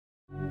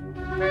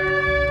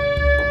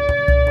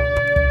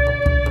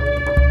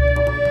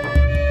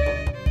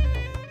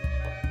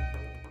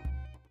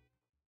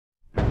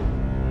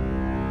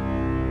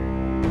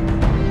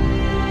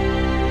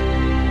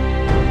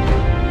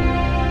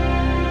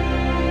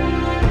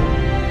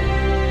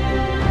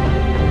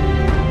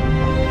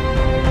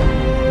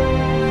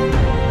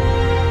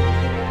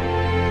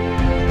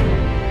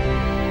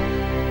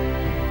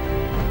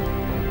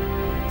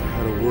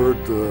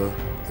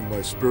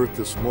Spirit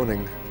this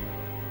morning,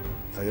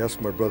 I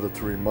asked my brother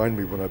to remind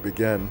me when I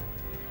began,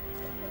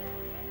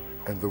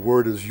 and the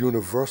word is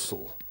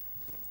universal,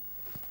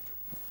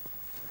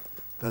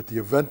 that the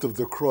event of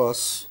the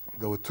cross,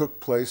 though it took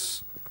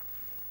place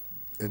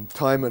in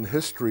time and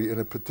history in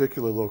a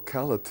particular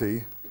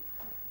locality,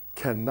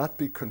 cannot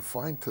be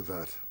confined to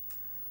that.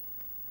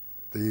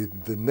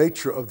 The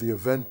nature of the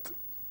event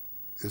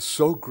is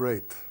so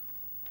great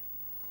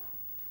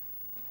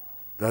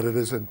that it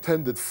is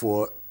intended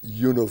for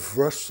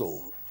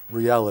universal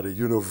reality,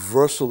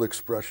 universal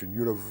expression,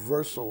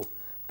 universal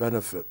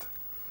benefit.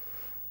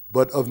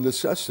 But of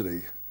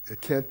necessity, it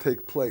can't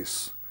take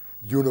place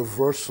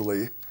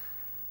universally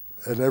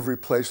in every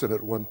place and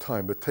at one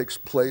time. It takes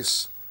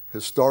place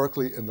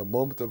historically in the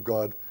moment of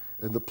God,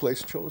 in the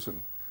place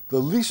chosen, the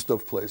least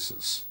of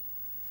places,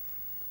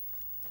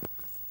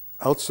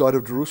 outside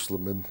of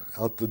Jerusalem and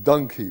out the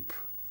dung heap,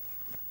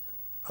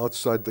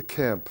 outside the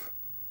camp,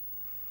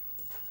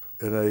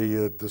 in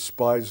a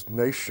despised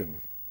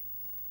nation.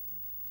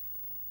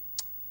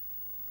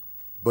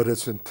 But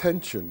its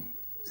intention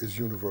is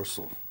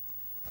universal.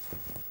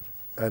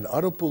 And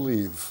I don't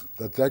believe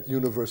that that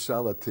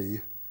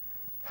universality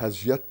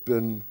has yet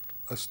been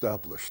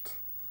established.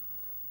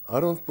 I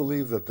don't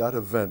believe that that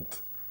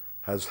event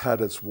has had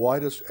its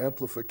widest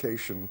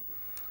amplification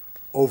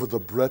over the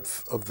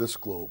breadth of this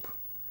globe.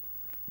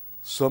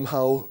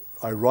 Somehow,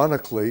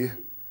 ironically,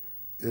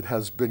 it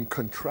has been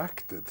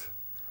contracted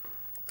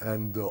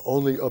and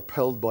only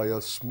upheld by a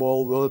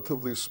small,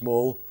 relatively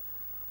small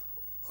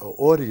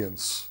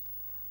audience.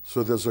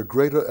 So there's a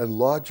greater and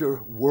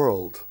larger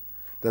world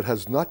that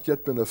has not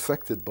yet been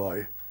affected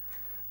by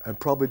and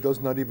probably does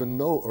not even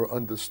know or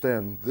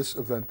understand this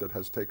event that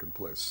has taken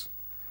place.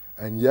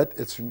 And yet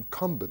it's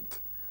incumbent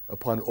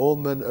upon all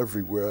men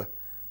everywhere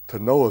to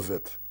know of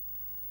it,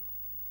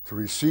 to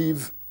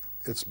receive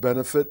its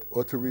benefit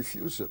or to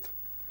refuse it.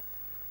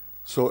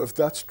 So if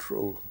that's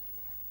true,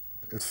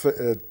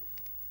 it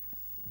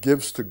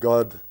gives to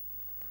God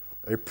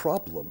a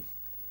problem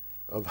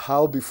of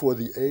how, before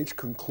the age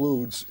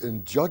concludes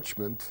in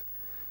judgment,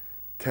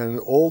 can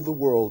all the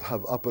world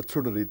have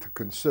opportunity to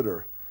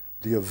consider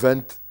the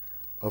event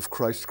of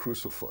Christ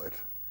crucified?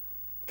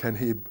 Can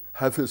he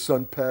have his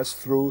son pass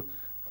through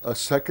a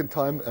second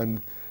time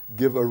and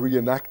give a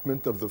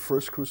reenactment of the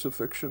first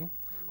crucifixion,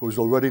 who's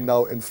already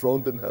now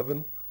enthroned in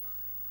heaven?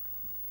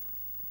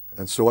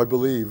 And so I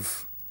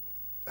believe,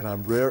 and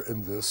I'm rare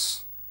in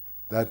this,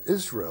 that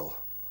Israel,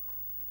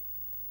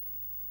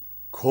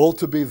 called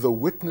to be the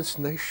witness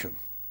nation,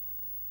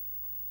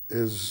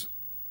 is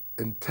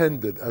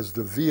intended as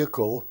the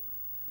vehicle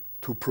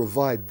to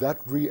provide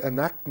that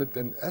reenactment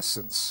in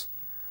essence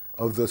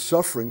of the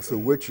suffering through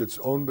which its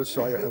own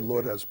Messiah and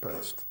Lord has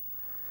passed,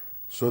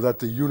 so that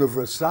the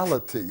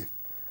universality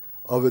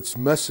of its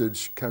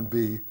message can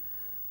be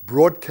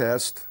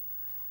broadcast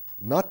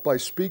not by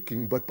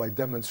speaking but by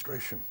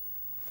demonstration.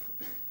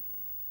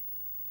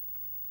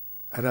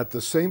 And at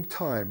the same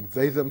time,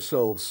 they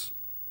themselves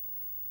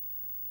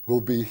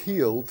will be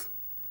healed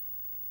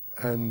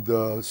and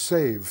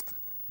saved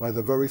by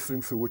the very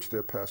thing through which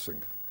they're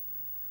passing.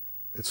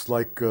 It's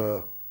like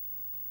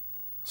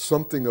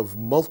something of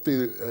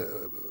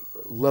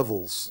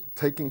multi-levels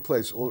taking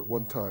place all at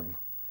one time.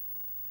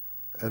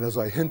 And as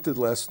I hinted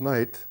last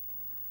night,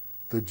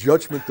 the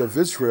judgment of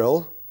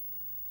Israel,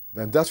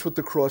 and that's what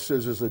the cross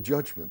is a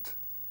judgment.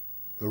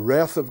 The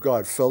wrath of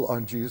God fell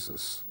on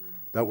Jesus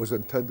that was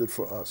intended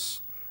for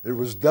us. It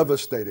was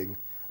devastating,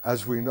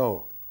 as we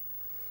know,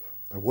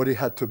 and what he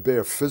had to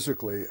bear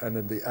physically and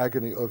in the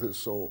agony of his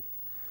soul.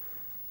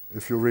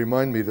 If you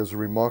remind me, there's a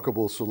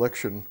remarkable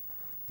selection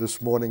this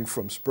morning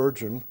from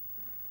Spurgeon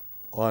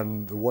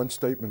on the one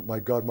statement, my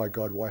God,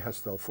 why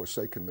hast thou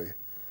forsaken me?"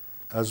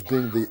 as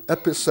being the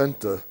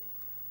epicenter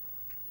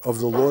of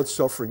the Lord's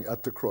suffering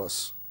at the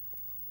cross.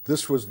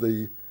 This was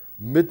the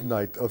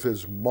midnight of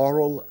his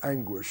moral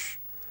anguish,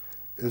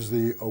 is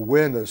the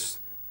awareness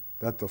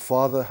that the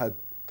Father had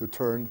to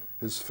turn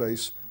his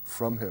face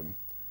from him.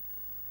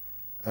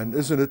 And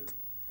isn't it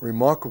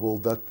remarkable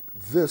that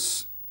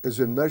this is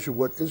in measure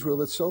what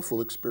Israel itself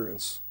will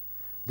experience?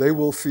 They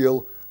will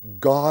feel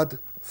God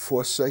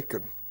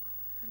forsaken.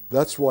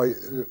 That's why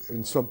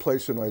in some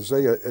place in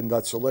Isaiah, in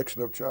that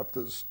selection of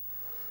chapters,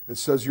 it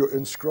says, "You're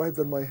inscribed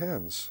in my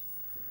hands."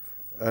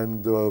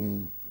 And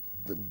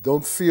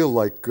don't feel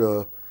like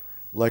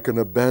an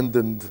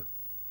abandoned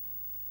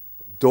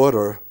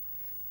daughter,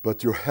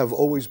 but you have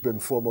always been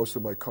foremost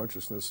in my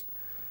consciousness.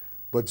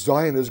 But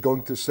Zion is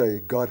going to say,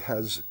 God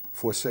has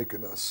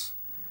forsaken us.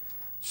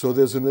 So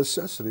there's a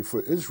necessity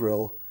for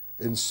Israel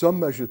in some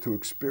measure to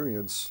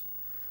experience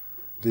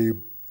the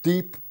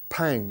deep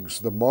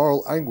pangs, the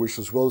moral anguish,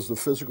 as well as the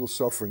physical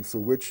suffering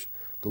through which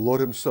the Lord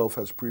himself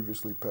has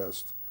previously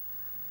passed.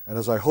 And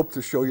as I hope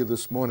to show you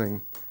this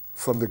morning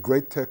from the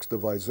great text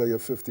of Isaiah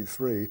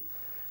 53,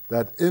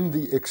 that in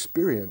the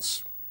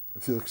experience,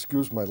 if you'll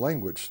excuse my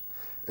language,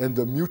 in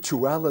the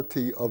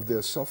mutuality of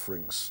their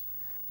sufferings,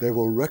 they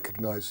will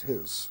recognize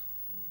his.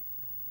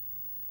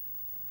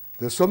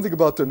 There's something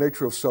about the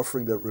nature of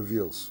suffering that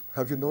reveals.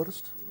 Have you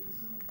noticed?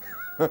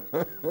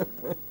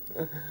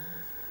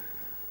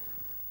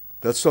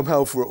 That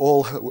somehow if we're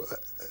all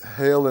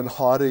hale and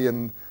hearty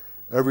and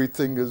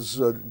everything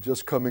is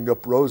just coming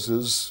up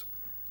roses,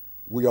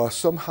 we are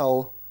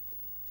somehow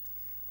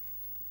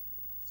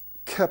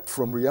kept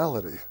from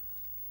reality.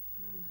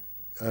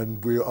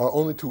 And we are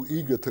only too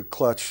eager to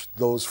clutch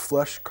those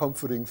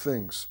flesh-comforting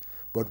things.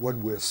 But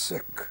when we're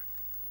sick,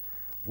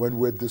 when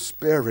we're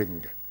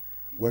despairing,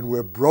 when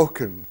we're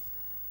broken,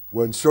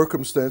 when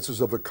circumstances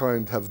of a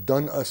kind have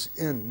done us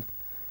in,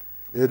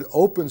 it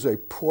opens a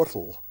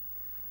portal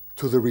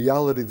to the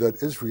reality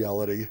that is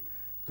reality,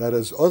 that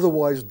is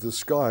otherwise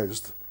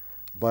disguised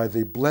by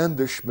the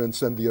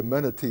blandishments and the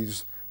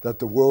amenities that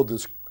the world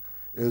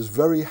is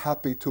very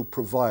happy to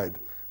provide,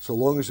 so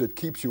long as it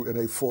keeps you in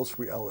a false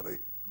reality.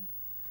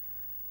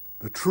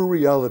 The true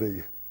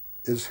reality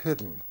is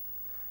hidden,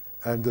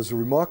 and there's a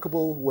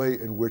remarkable way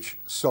in which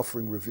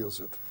suffering reveals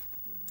it.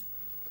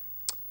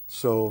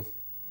 So,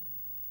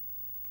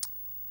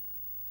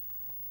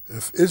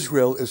 if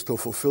Israel is to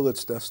fulfill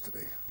its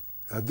destiny,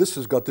 and this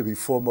has got to be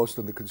foremost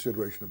in the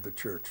consideration of the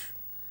church,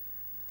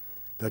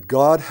 that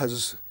God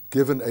has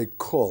given a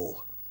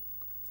call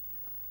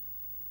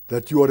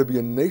that you are to be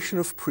a nation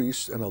of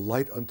priests and a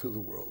light unto the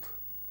world.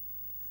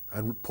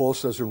 And Paul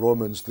says in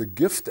Romans, the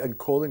gift and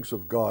callings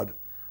of God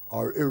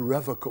are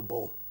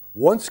irrevocable.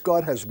 Once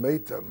God has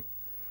made them,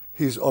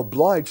 he's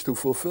obliged to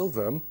fulfill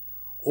them,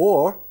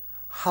 or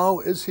how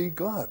is he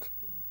God?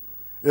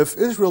 If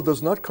Israel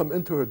does not come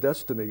into her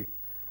destiny,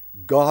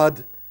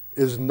 God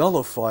is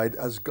nullified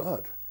as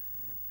God.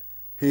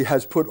 He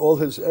has put all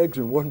his eggs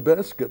in one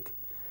basket.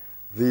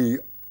 The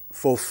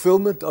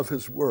fulfillment of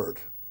his word,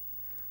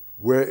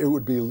 where it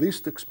would be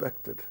least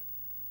expected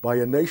by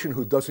a nation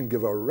who doesn't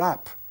give a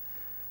rap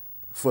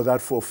for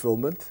that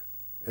fulfillment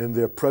in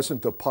their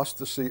present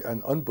apostasy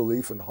and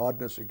unbelief and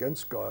hardness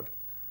against God,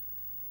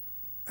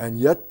 and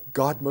yet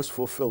God must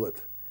fulfill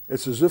it.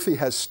 It's as if he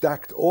has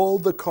stacked all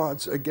the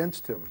cards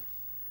against him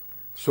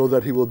so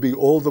that he will be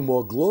all the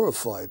more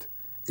glorified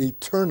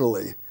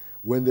eternally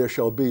when there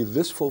shall be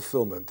this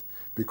fulfillment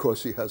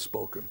because he has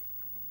spoken.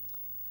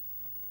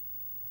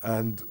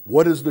 And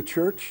what is the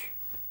church,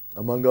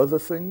 among other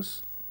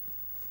things?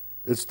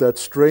 It's that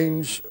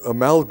strange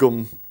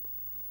amalgam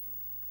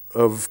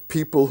of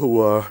people who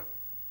are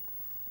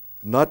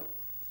not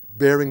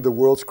bearing the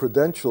world's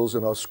credentials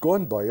and are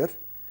scorned by it,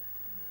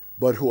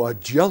 but who are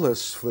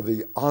jealous for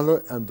the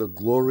honor and the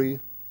glory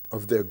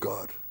of their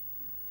God,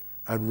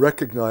 and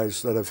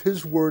recognize that if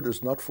his word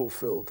is not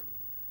fulfilled,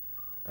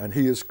 and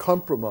he is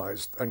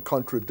compromised and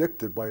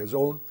contradicted by his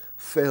own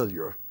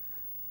failure,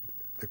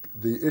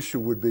 the issue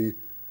would be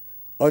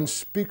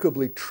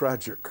unspeakably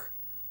tragic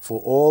for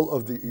all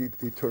of the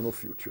eternal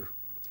future,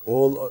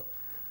 all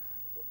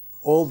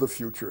the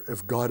future,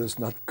 if God is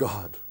not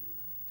God.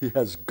 He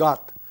has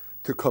got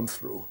to come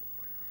through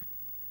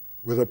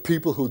with a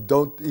people who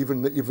don't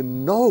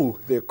even know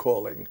their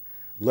calling,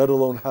 let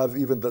alone have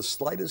even the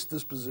slightest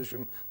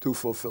disposition to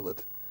fulfill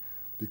it.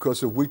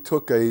 Because if we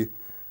took a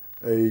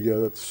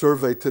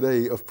survey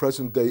today of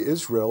present-day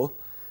Israel,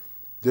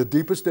 their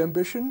deepest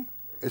ambition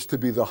is to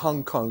be the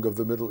Hong Kong of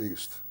the Middle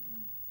East,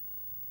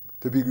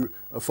 to be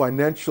a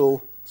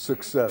financial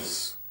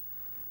success,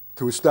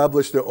 to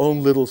establish their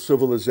own little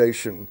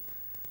civilization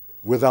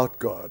without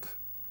God.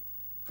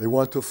 They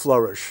want to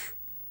flourish.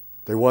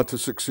 They want to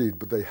succeed,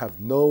 but they have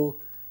no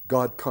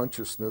God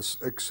consciousness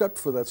except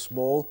for that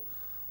small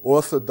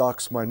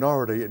orthodox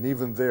minority, and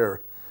even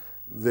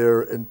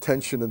their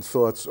intention and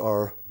thoughts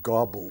are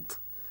garbled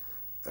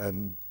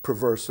and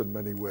perverse in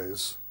many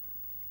ways.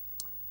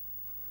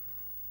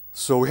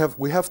 So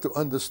we have to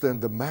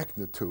understand the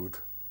magnitude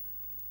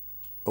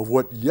of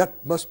what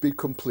yet must be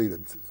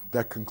completed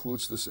that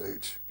concludes this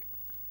age.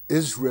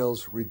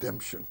 Israel's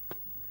redemption,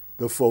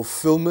 the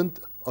fulfillment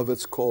of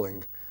its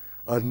calling,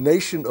 a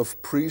nation of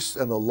priests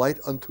and a light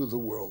unto the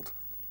world.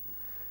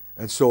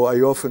 And so I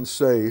often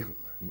say,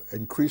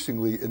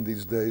 increasingly in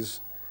these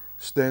days,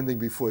 standing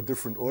before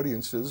different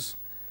audiences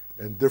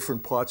in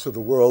different parts of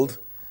the world,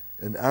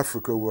 in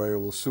Africa where I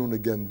will soon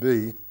again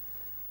be,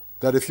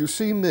 that if you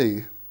see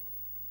me,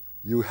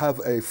 you have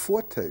a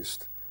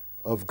foretaste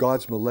of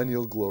God's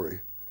millennial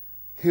glory.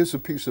 Here's a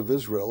piece of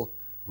Israel,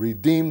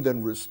 redeemed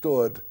and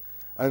restored,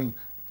 and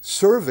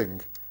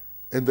serving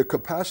in the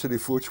capacity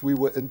for which we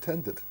were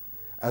intended,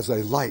 as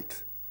a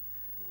light.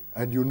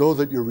 And you know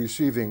that you're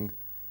receiving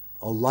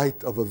a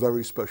light of a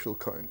very special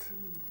kind.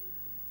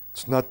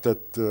 It's not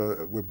that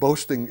we're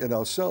boasting in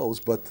ourselves,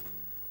 but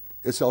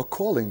it's our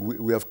calling.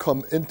 We have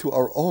come into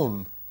our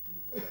own.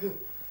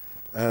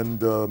 And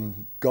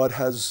God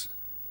has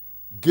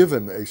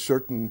given a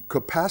certain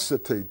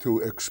capacity to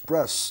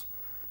express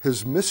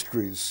his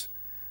mysteries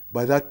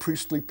by that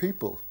priestly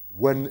people,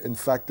 when in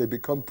fact they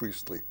become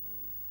priestly.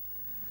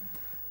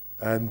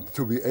 And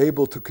to be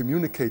able to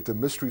communicate the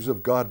mysteries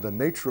of God, the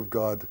nature of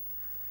God,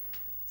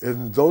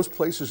 in those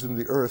places in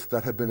the earth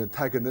that have been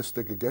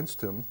antagonistic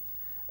against him,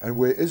 and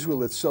where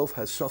Israel itself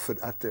has suffered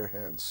at their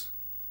hands.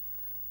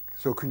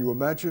 So can you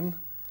imagine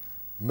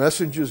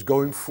messengers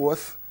going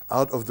forth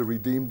out of the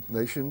redeemed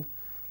nation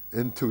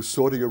into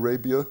Saudi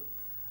Arabia,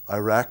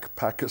 Iraq,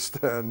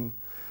 Pakistan,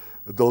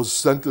 those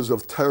centers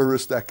of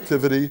terrorist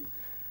activity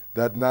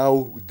that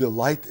now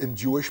delight in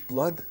Jewish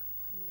blood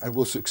and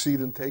will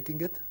succeed in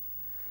taking it.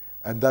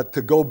 And that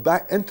to go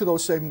back into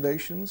those same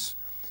nations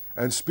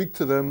and speak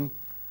to them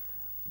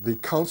the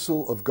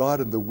counsel of God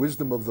and the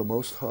wisdom of the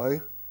Most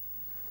High,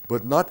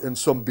 but not in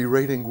some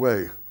berating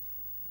way,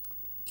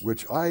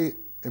 which I,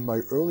 in my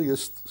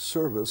earliest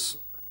service,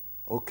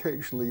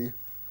 occasionally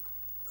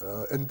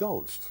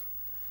indulged.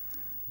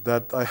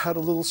 That I had a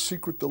little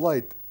secret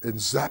delight in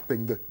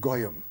zapping the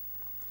goyim,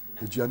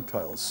 the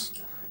Gentiles.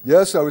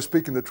 Yes, I was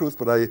speaking the truth,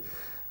 but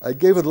I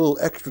gave it a little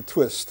extra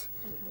twist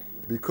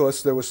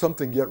because there was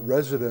something yet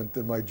resident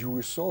in my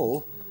Jewish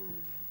soul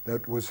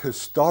that was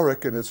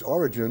historic in its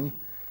origin,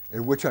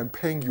 in which I'm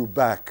paying you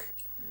back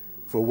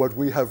for what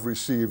we have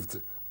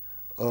received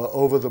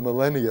over the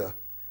millennia.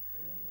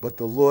 But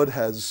the Lord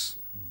has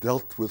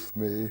dealt with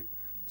me,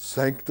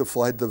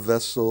 sanctified the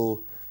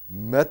vessel,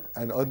 met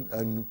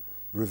and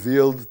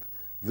revealed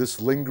this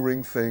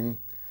lingering thing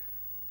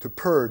to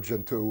purge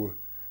and to,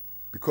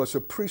 because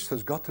a priest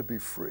has got to be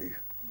free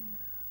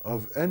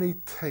of any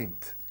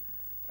taint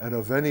and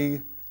of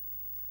any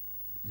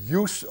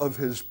use of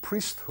his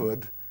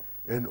priesthood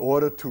in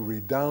order to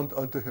redound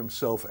unto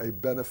himself a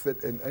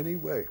benefit in any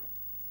way.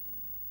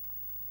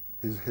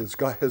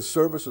 His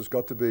service has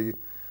got to be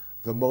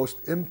the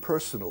most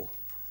impersonal.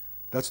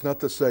 That's not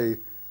to say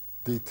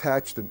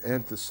detached and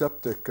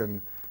antiseptic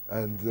and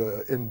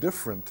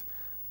indifferent,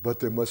 but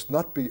there must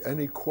not be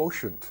any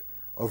quotient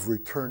of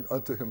return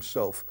unto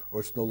himself, or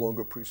it's no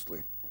longer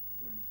priestly.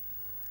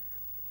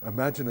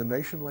 Imagine a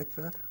nation like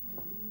that.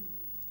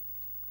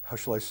 How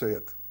shall I say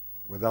it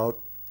without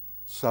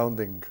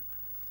sounding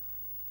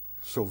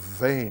so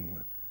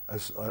vain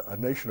as a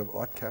nation of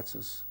Art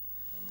Katz's?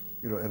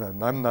 You know,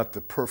 and I'm not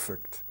the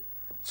perfect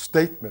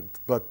statement,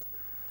 but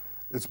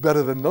it's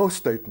better than no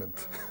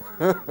statement.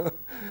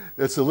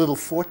 It's a little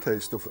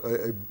foretaste of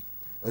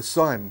a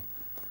sign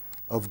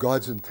of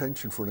God's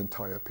intention for an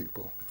entire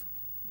people.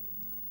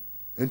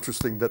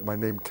 Interesting that my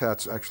name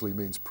Katz actually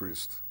means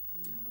priest.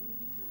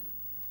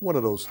 One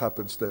of those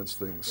happenstance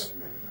things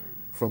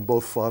from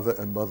both father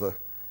and mother,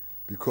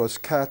 because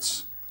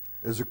Katz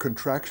is a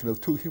contraction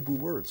of two Hebrew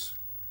words.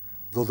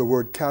 Though the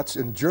word Katz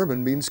in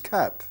German means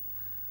cat,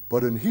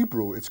 but in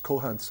Hebrew it's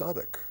Kohan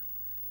Tzaddik.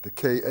 The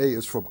K-A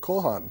is from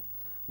Kohan,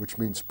 which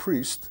means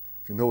priest.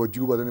 If you know a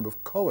Jew by the name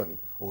of Cohen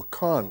or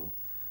Khan,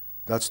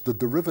 that's the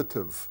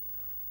derivative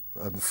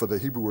for the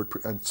Hebrew word,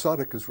 and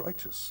tzaddik is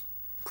righteous,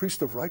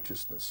 priest of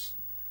righteousness.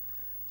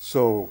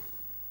 So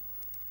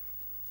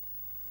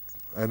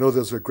I know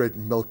there's a great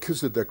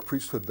Melchizedek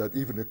priesthood that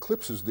even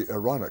eclipses the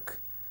Aaronic.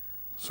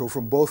 So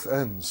from both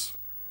ends,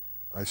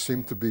 I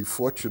seem to be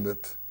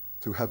fortunate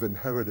to have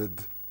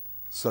inherited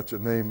such a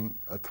name,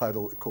 a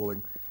title, a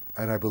calling,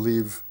 and I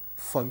believe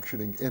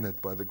functioning in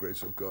it by the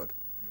grace of God.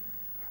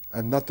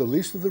 And not the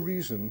least of the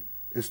reason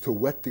is to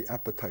whet the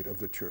appetite of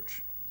the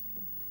church,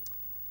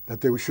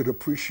 that they should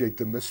appreciate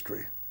the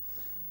mystery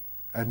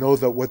and know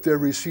that what they're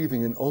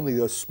receiving in only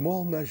a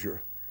small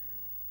measure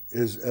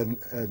is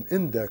an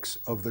index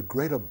of the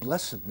greater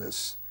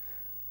blessedness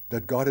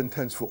that God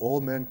intends for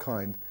all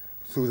mankind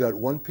through that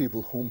one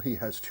people whom he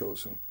has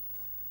chosen.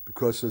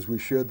 Because as we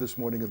shared this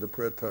morning in the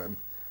prayer time,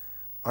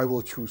 I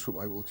will choose whom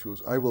I will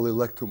choose. I will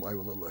elect whom I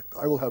will elect.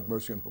 I will have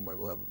mercy on whom I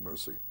will have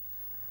mercy.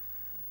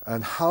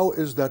 And how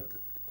is that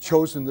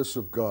chosenness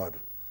of God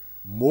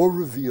more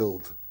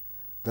revealed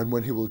than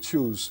when he will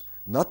choose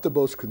not the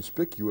most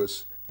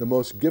conspicuous, the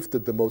most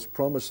gifted, the most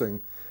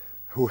promising,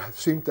 who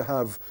seem to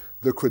have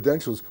the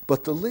credentials,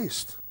 but the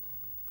least,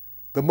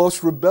 the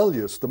most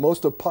rebellious, the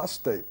most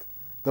apostate,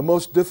 the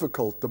most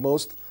difficult, the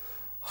most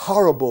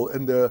horrible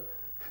in their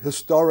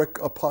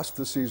historic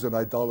apostasies and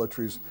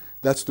idolatries.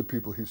 That's the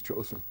people he's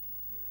chosen.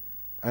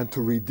 And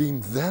to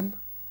redeem them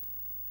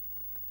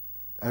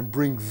and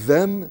bring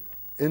them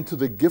into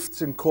the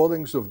gifts and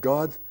callings of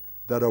God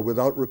that are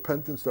without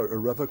repentance, that are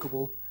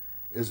irrevocable,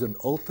 is an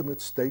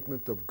ultimate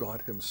statement of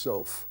God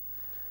himself,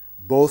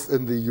 both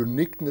in the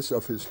uniqueness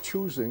of his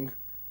choosing,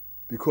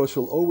 because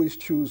he'll always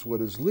choose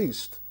what is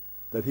least,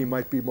 that he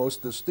might be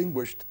most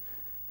distinguished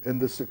in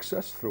the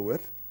success through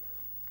it.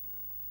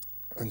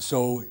 And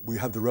so we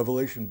have the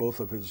revelation both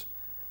of his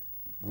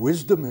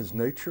wisdom, his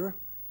nature,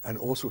 and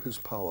also his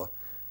power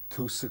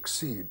to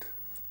succeed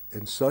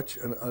in such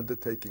an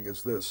undertaking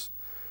as this,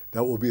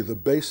 that will be the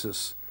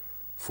basis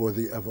for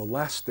the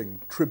everlasting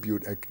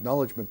tribute,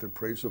 acknowledgement, and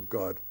praise of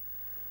God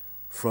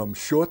from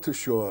shore to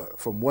shore,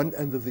 from one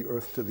end of the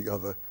earth to the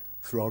other,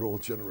 throughout all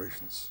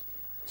generations.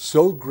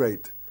 So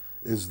great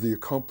is the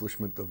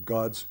accomplishment of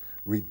God's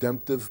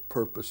redemptive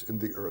purpose in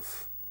the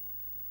earth.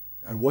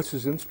 And what's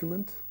his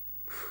instrument?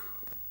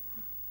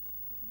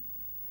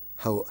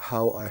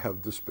 How I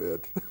have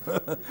despaired.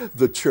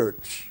 The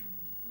church.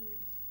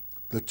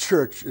 The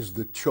church is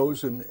the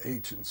chosen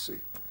agency.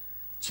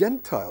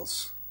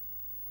 Gentiles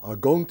are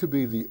going to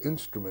be the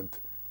instrument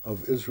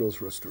of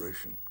Israel's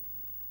restoration,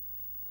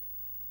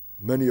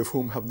 many of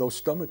whom have no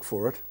stomach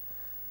for it,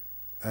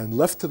 and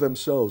left to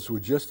themselves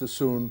would just as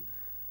soon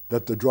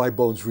that the dry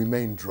bones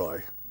remain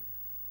dry.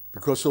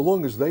 Because so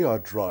long as they are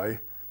dry,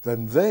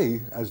 then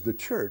they, as the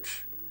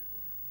church,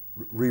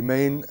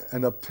 remain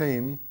and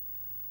obtain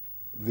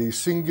the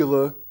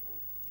singular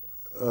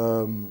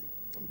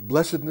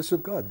blessedness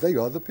of God. They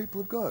are the people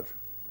of God.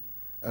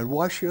 And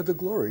why share the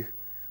glory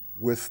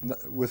with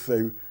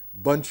a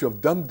bunch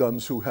of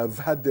dum-dums who have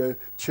had their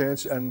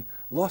chance and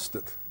lost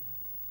it?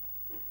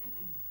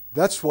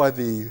 That's why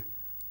the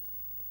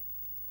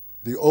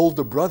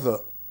older brother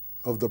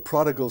of the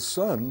prodigal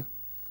son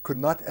could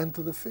not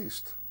enter the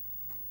feast.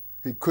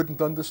 He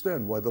couldn't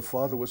understand why the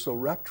father was so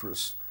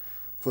rapturous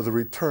for the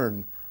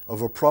return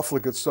of a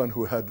profligate son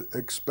who had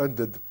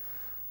expended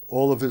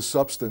all of his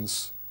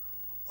substance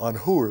on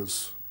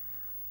whores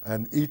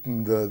and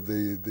eaten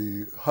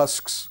the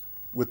husks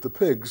with the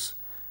pigs,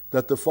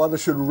 that the father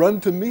should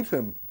run to meet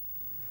him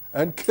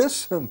and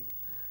kiss him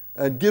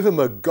and give him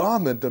a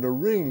garment and a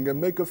ring and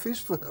make a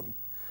feast for him.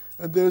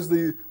 And there's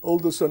the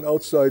older son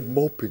outside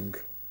moping.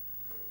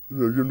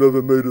 You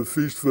never made a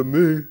feast for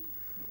me,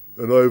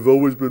 and I've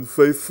always been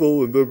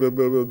faithful, and blah, blah,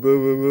 blah, blah,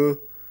 blah,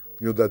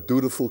 blah. That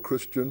dutiful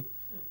Christian.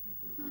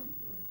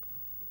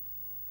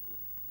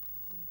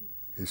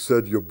 He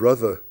said, your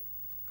brother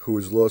who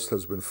is lost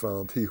has been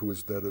found. He who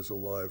is dead is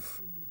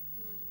alive.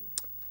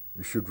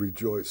 You should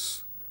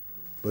rejoice.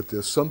 But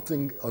there's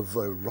something of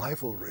a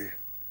rivalry,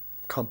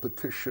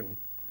 competition.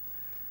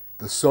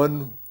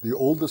 The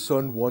older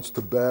son wants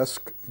to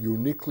bask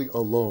uniquely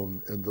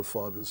alone in the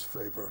father's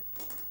favor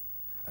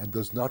and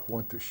does not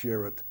want to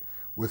share it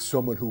with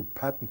someone who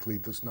patently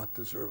does not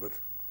deserve it.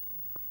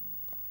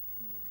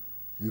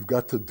 You've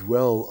got to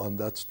dwell on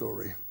that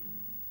story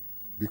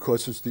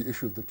because it's the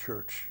issue of the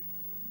church.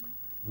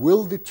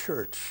 Will the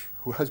church,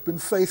 who has been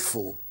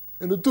faithful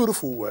in a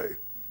dutiful way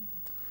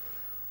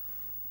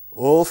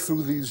all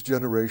through these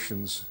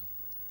generations,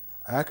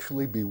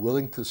 actually be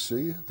willing to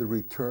see the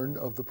return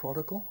of the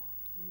prodigal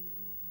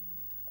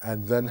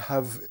and then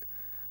have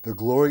the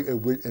glory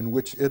in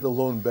which it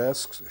alone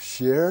basks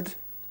shared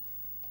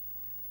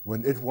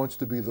when it wants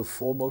to be the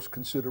foremost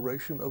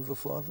consideration of the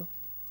Father?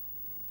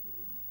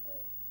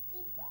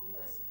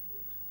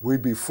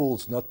 We'd be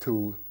fools not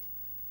to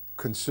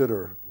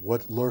consider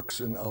what lurks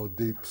in our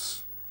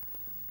deeps.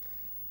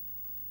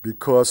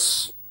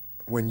 Because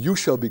when you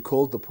shall be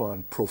called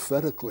upon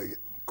prophetically,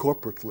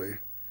 corporately,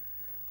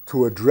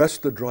 to address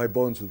the dry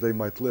bones that they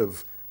might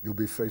live, you'll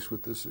be faced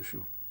with this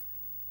issue.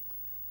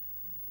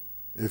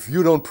 If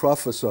you don't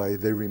prophesy,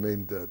 they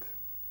remain dead.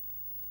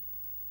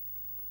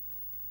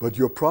 But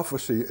your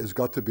prophecy has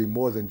got to be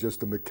more than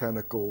just a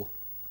mechanical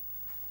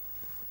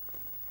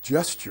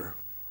gesture.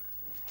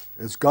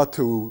 It's got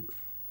to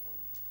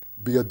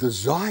be a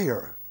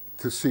desire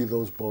to see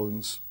those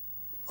bones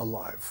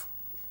alive,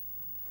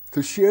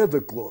 to share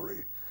the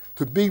glory,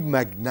 to be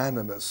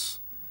magnanimous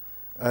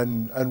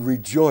and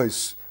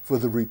rejoice for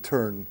the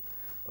return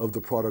of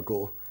the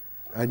prodigal.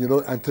 And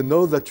and to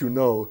know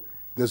that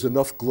there's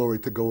enough glory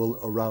to go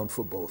around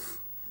for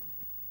both.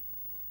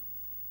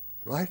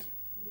 Right?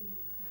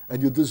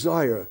 And you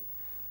desire,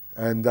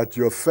 and that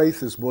your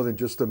faith is more than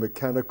just a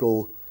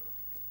mechanical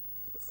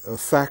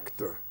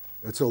factor.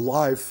 It's a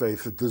live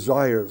faith. It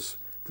desires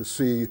to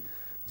see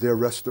their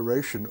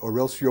restoration, or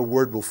else your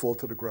word will fall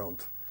to the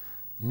ground.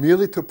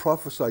 Merely to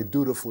prophesy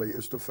dutifully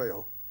is to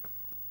fail.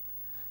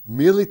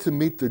 Merely to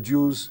meet the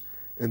Jews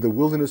in the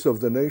wilderness of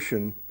the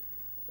nation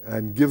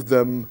and give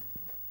them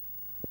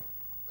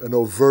an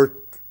overt,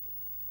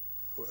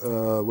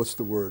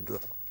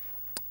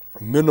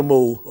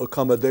 minimal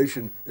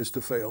accommodation is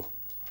to fail.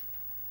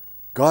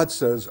 God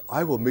says,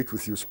 I will meet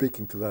with you,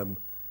 speaking to them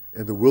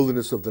in the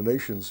wilderness of the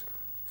nations,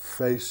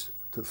 face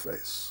to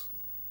face.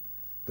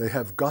 They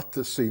have got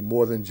to see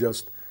more than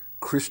just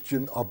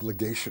Christian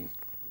obligation.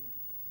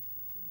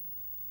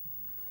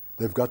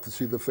 They've got to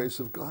see the face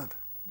of God,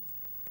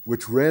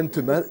 which ran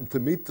to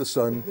meet the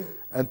Son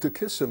and to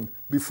kiss him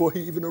before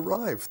he even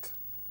arrived.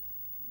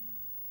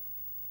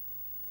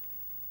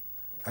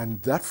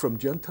 And that from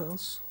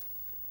Gentiles?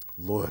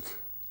 Lord,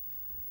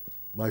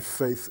 my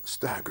faith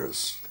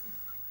staggers.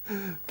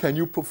 Can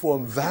you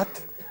perform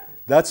that?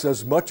 That's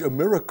as much a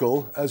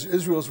miracle as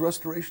Israel's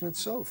restoration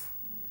itself.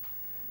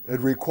 It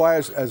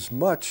requires as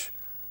much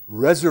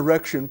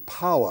resurrection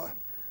power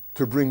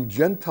to bring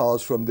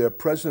Gentiles from their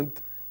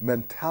present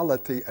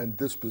mentality and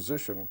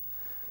disposition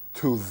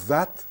to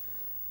that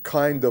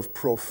kind of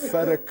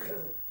prophetic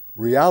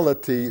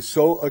reality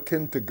so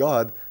akin to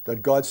God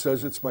that God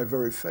says it's my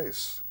very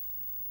face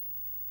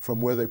from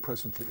where they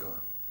presently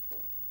are.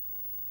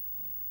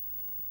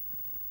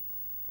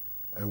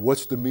 And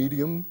what's the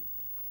medium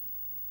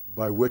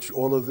by which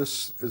all of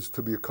this is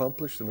to be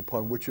accomplished and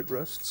upon which it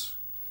rests?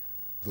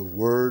 The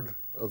Word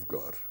of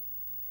God,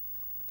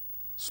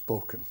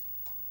 spoken.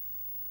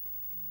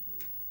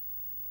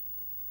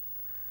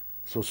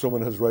 So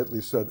someone has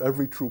rightly said,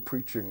 every true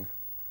preaching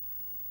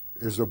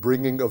is a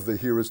bringing of the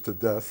hearers to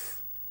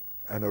death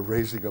and a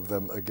raising of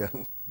them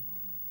again.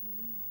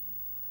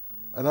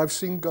 And I've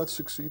seen God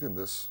succeed in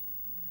this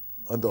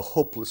under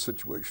hopeless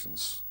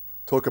situations,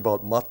 Talk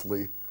about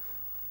motley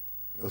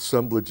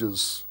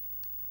assemblages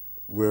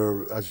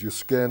where as you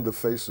scan the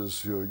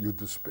faces, you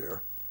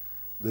despair.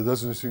 There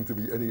doesn't seem to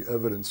be any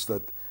evidence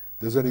that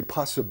there's any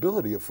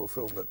possibility of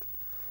fulfillment.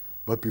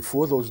 But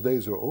before those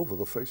days are over,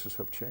 the faces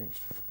have changed.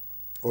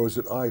 Or is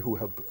it I who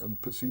am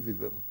perceiving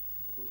them?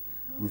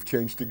 We've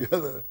changed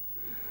together.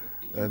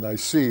 And I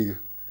see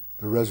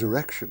the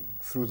resurrection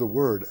through the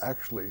word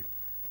actually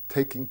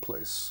taking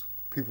place.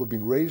 People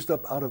being raised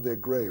up out of their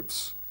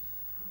graves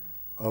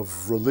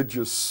of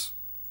religious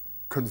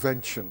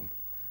convention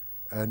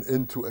and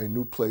into a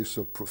new place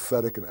of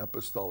prophetic and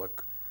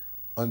apostolic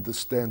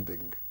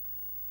understanding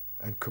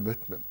and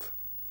commitment.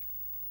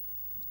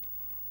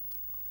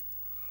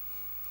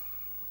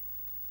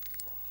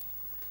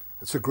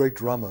 It's a great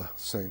drama,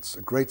 saints,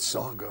 a great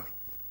saga.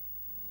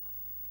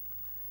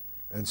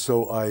 And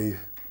so I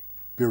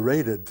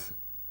berated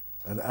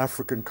an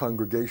African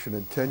congregation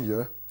in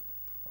Kenya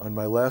on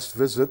my last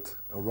visit,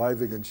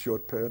 arriving in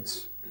short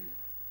pants.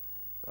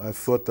 I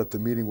thought that the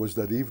meeting was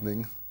that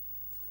evening,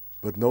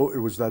 but no, it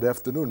was that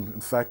afternoon.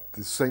 In fact,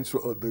 the saints,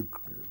 the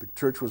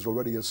church was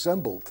already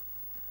assembled,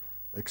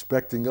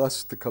 expecting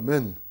us to come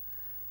in.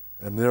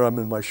 And there I'm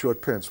in my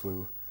short pants.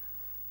 Well,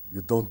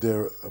 you don't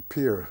dare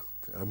appear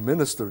a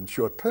minister in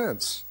short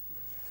pants.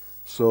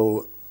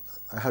 So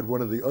I had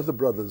one of the other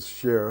brothers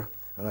share,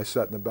 and I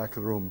sat in the back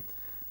of the room,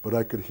 but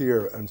I could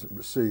hear and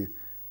see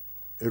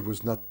it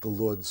was not the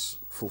Lord's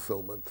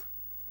fulfillment.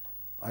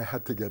 I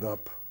had to get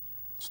up,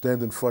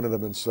 stand in front of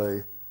them and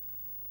say,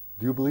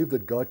 do you believe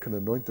that God can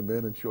anoint a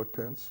man in short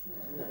pants?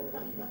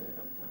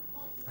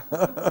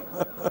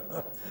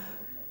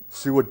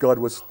 See what God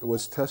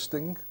was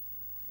testing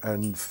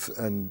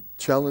and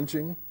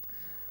challenging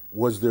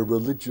was their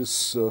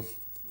religious,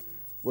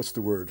 what's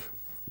the word?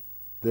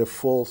 Their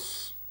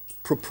false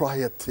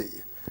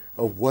propriety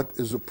of what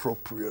is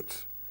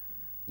appropriate.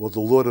 Well, the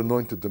Lord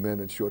anointed the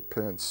man in short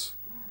pants.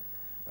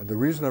 And the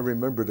reason I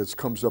remembered it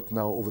comes up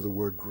now over the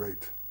word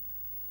great.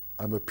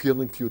 I'm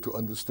appealing to you to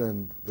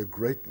understand the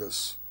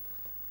greatness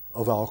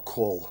of our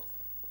call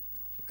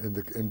in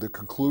the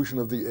conclusion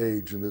of the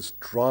age, in this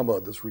drama,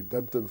 this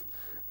redemptive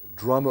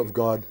drama of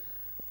God,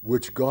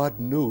 which God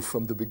knew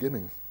from the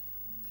beginning.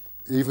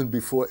 Even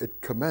before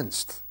it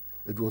commenced,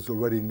 it was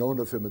already known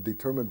of him and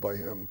determined by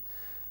him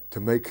to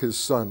make his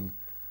son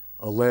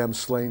a lamb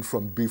slain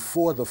from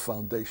before the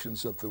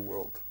foundations of the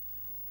world.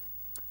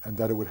 And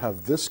that it would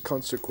have this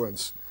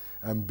consequence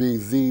and be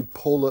the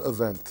polar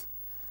event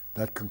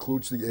that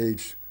concludes the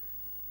age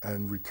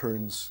and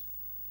returns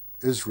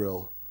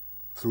Israel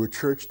through a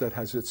church that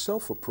has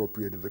itself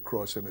appropriated the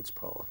cross and its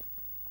power.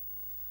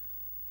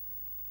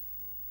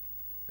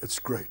 It's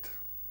great.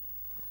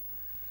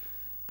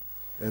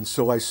 And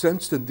so I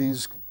sensed in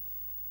these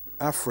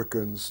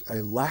Africans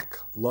a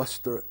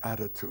lackluster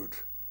attitude.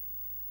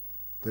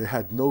 They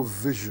had no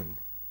vision.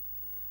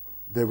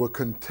 They were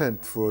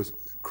content for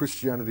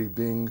Christianity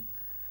being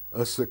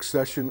a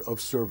succession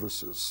of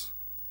services.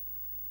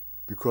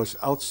 Because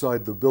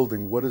outside the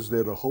building, what is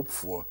there to hope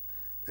for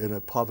in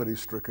a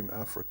poverty-stricken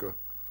Africa?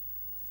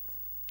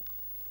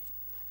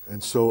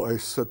 And so I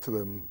said to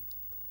them,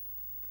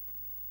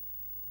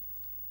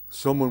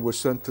 someone was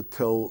sent to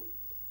tell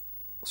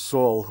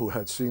Saul, who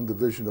had seen the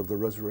vision of the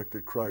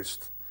resurrected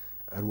Christ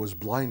and was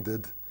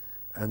blinded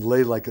and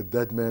lay like a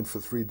dead man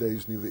for 3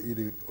 days, neither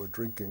eating or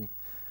drinking,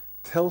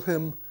 tell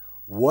him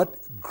what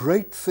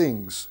great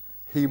things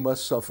he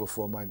must suffer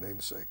for my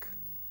name's sake.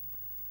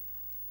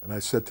 And I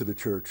said to the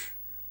church,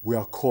 we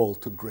are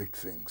called to great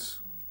things.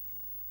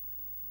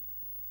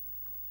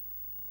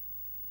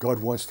 God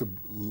wants to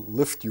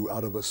lift you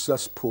out of a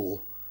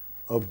cesspool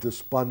of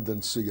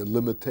despondency and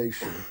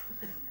limitation.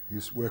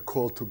 We're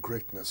called to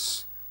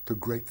greatness, to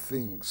great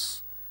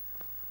things.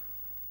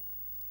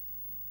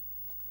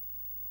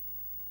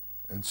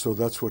 And so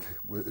that's what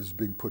is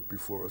being put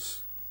before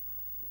us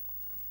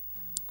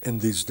in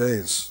these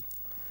days.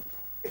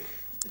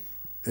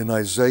 In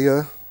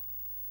Isaiah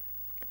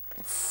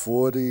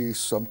 40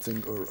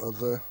 something or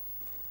other,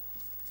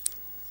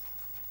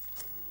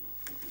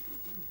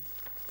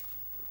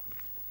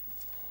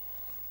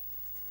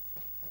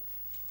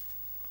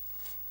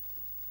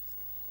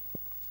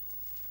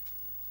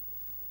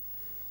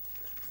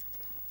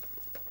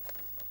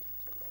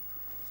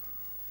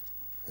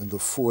 in the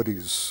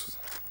 40s,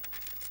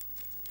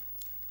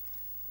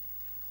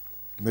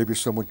 maybe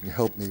someone can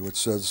help me. It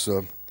says,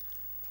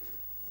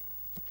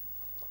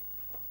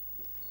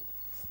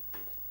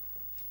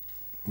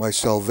 my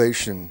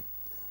salvation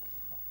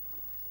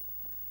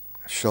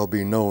shall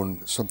be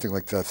known, something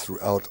like that,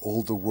 throughout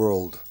all the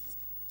world.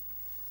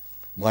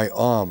 My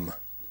arm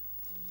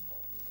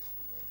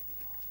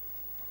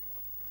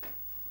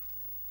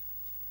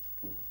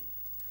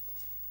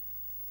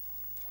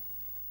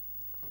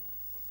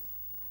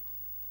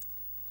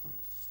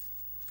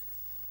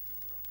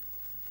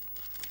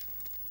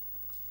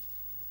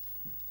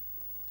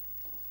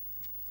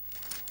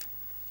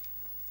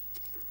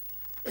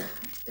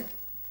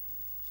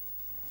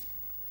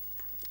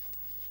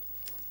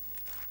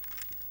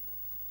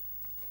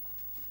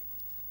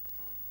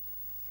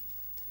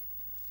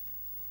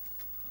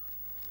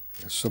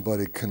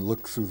Somebody can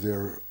look through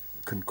their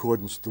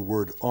concordance, the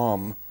word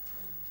arm.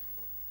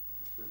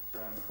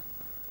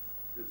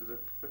 Is it at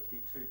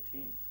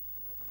 52:10?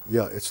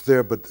 Yeah, it's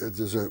there, but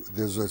there's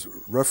a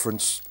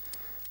reference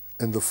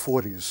in the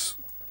 40s,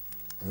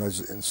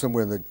 and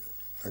somewhere in the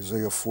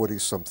Isaiah 40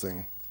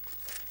 something.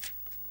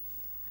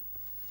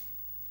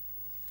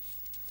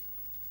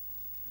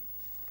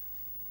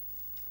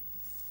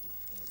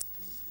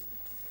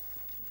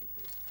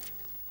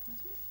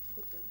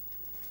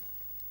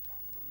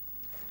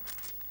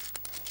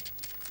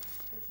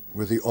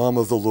 Where the arm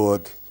of the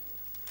Lord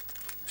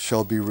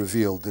shall be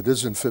revealed. It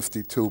is in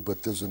 52,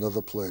 but there's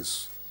another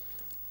place.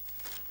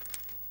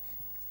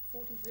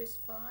 40 verse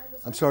 5,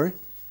 is I'm it? sorry?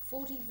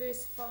 40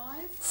 verse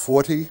 5.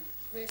 40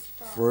 Verse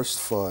 5. verse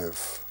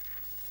 5.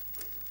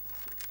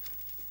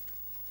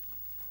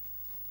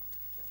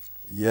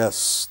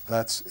 Yes,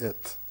 that's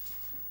it.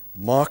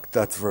 Mark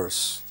that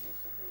verse.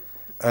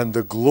 And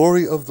the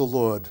glory of the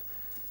Lord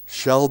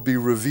shall be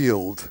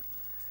revealed,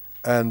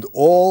 and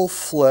all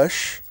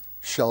flesh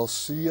shall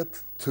see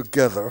it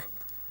together,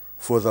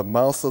 for the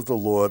mouth of the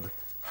Lord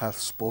hath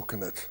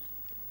spoken it.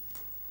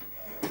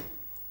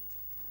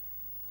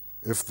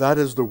 If that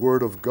is the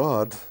word of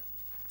God,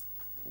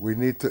 we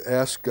need to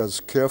ask as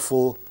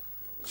careful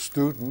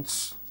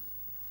students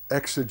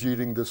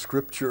exegeting the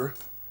scripture,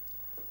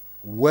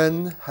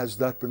 when has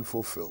that been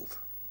fulfilled?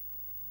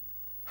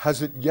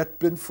 Has it yet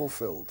been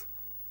fulfilled?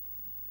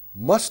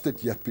 Must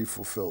it yet be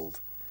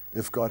fulfilled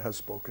if God has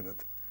spoken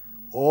it?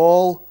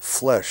 All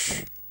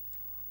flesh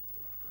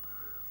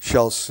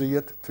shall see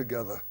it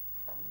together.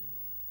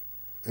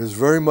 Is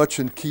very much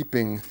in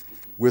keeping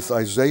with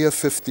Isaiah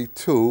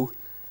 52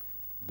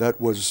 that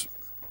was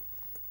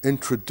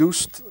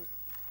introduced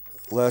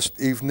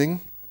last evening,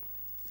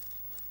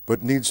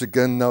 but needs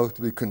again now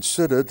to be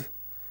considered.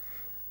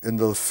 In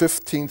the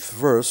 15th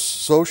verse,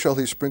 so shall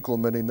he sprinkle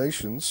many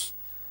nations.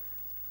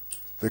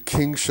 The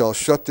kings shall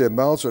shut their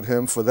mouths at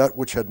him, for that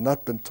which had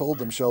not been told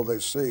them shall they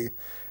see,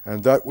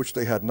 and that which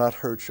they had not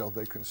heard shall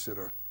they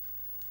consider.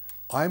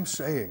 I'm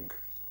saying,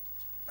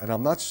 and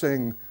I'm not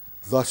saying,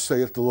 thus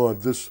saith the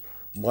Lord, this,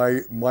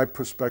 my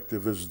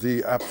perspective is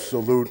the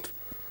absolute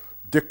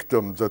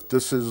dictum, that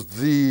this is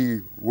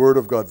the word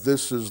of God,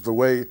 this is the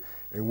way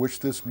in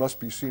which this must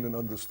be seen and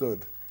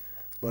understood.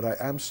 But I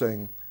am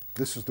saying,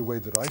 this is the way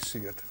that I see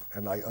it,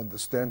 and I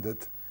understand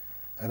it,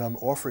 and I'm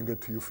offering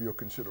it to you for your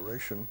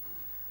consideration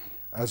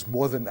as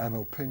more than an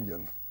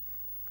opinion.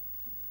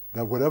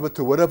 That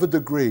to whatever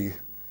degree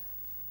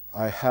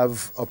I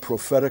have a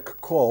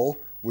prophetic call,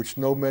 which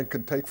no man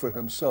can take for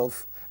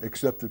himself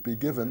except it be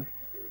given,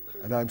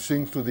 and I'm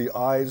seeing through the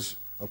eyes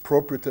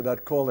appropriate to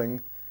that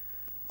calling,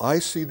 I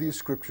see these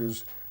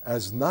scriptures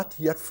as not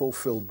yet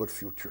fulfilled but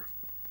future.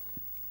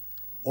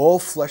 All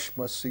flesh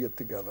must see it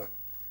together.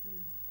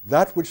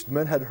 That which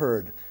men had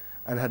heard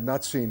and had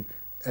not seen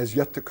has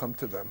yet to come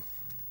to them.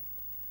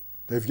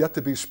 They've yet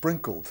to be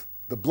sprinkled.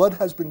 The blood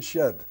has been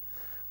shed,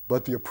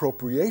 but the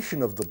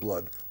appropriation of the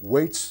blood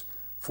waits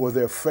for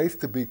their faith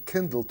to be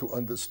kindled to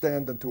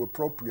understand and to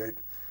appropriate,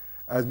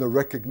 and the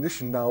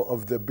recognition now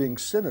of their being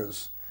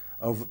sinners,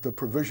 of the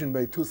provision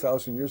made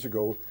 2,000 years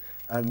ago,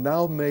 and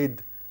now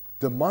made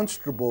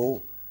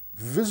demonstrable,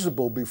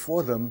 visible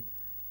before them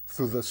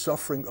through the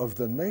suffering of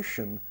the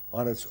nation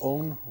on its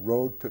own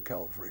road to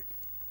Calvary.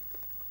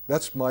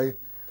 That's my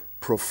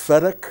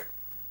prophetic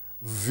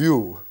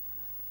view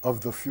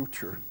of the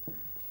future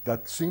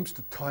that seems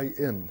to tie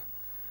in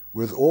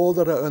with all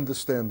that I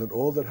understand and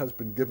all that has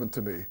been given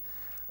to me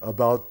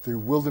about the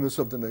wilderness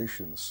of the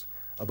nations,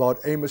 about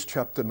Amos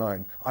chapter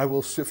 9, I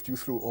will sift you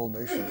through all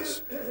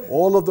nations.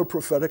 All of the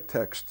prophetic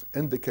texts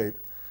indicate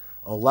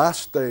a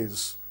last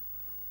days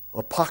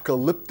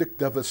apocalyptic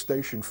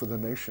devastation for the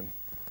nation,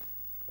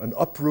 an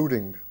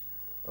uprooting,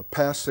 a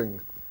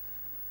passing.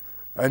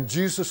 And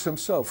Jesus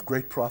himself,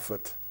 great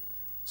prophet,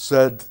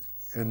 said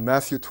in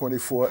Matthew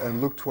 24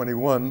 and Luke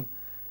 21,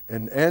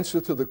 in answer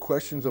to the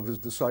questions of his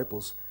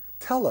disciples,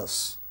 tell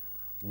us,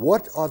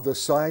 what are the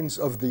signs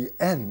of the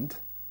end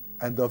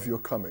and of your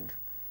coming?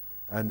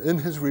 And in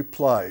his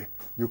reply,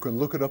 you can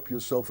look it up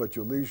yourself at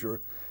your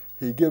leisure,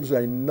 he gives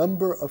a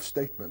number of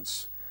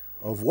statements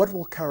of what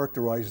will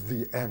characterize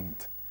the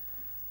end.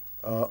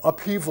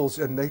 Upheavals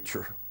in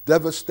nature,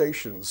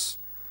 devastations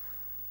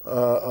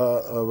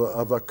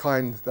of a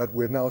kind that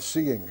we're now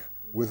seeing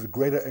with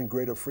greater and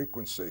greater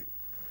frequency,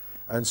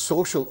 and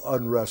social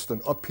unrest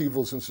and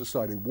upheavals in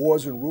society,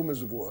 wars and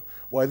rumors of war.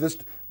 Why this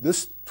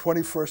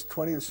 21st,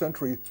 20th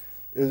century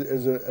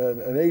is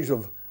an age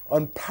of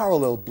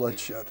unparalleled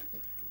bloodshed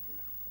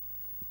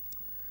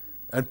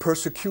and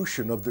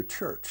persecution of the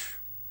church.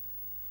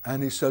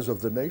 And he says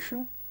of the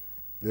nation,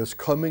 there's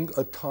coming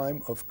a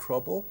time of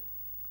trouble,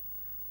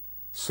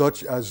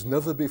 such as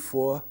never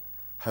before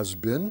has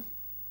been,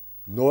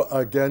 nor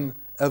again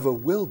ever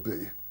will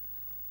be.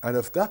 And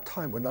if that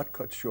time were not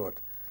cut short,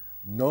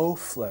 no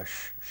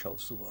flesh shall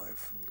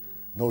survive.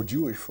 No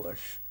Jewish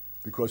flesh,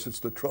 because it's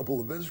the trouble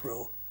of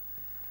Israel.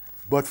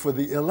 But for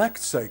the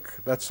elect's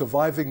sake, that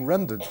surviving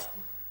remnant,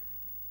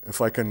 if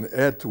I can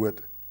add to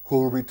it, who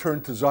will return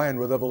to Zion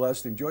with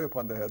everlasting joy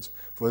upon their heads.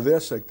 For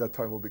their sake, that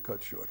time will be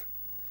cut short.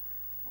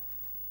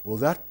 Well,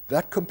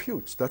 that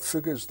computes, that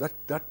figures,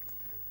 that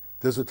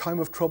there's a time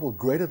of trouble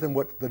greater than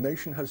what the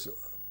nation has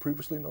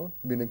previously known?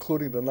 I mean,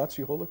 including the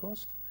Nazi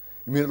Holocaust?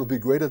 You mean it'll be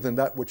greater than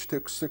that which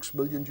took 6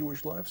 million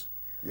Jewish lives?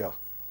 Yeah.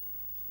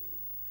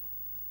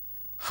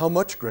 How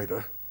much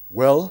greater?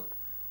 Well,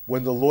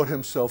 when the Lord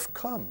himself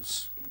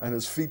comes and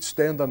his feet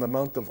stand on the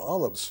Mount of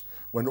Olives,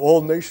 when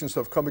all nations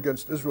have come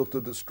against Israel to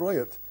destroy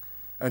it,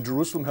 and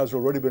Jerusalem has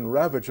already been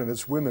ravaged and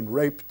its women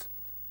raped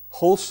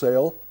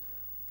wholesale,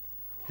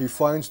 he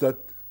finds that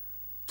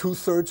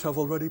 2/3 have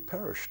already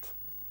perished,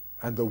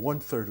 and the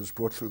 1/3 is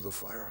brought through the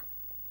fire.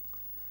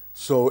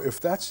 So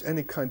if that's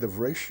any kind of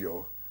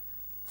ratio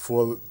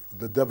for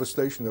the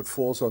devastation that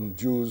falls on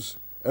Jews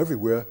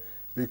everywhere,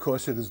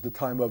 because it is the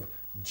time of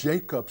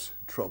Jacob's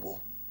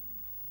trouble,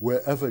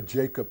 wherever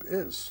Jacob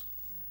is.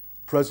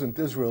 Present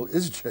Israel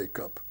is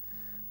Jacob,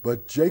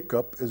 but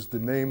Jacob is the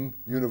name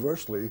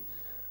universally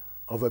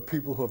of a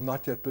people who have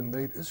not yet been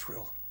made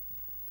Israel.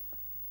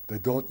 They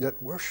don't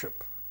yet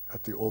worship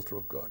at the altar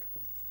of God.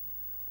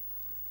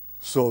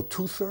 So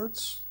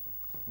 2/3,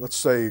 let's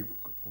say,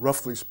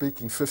 roughly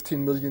speaking,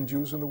 15 million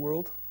Jews in the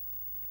world,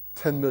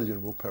 10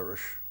 million will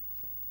perish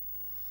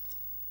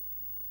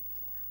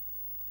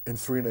in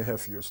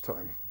 3.5 years'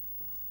 time.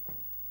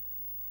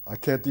 I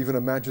can't even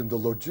imagine the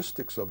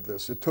logistics of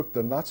this. It took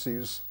the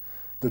Nazis,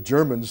 the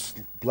Germans,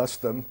 bless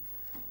them,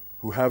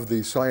 who have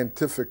the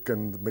scientific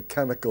and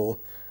mechanical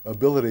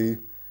ability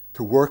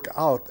to work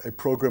out a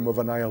program of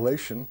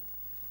annihilation.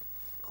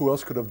 Who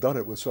else could have done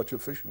it with such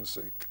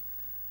efficiency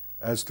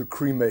as to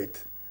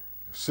cremate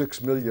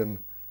 6 million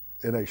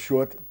in a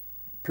short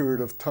period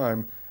of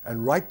time,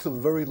 and right to the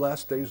very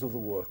last days of the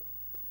war,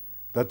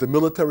 that the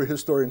military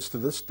historians to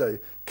this day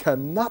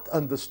cannot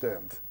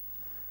understand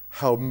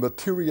how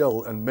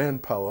materiel and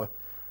manpower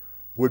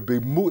would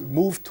be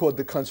moved toward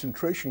the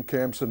concentration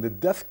camps and the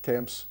death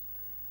camps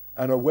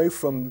and away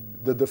from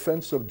the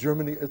defense of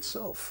Germany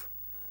itself,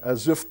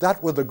 as if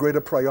that were the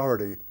greater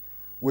priority,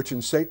 which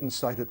in Satan's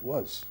sight it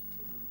was.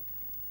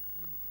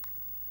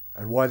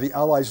 And why the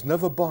Allies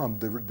never bombed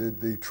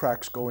the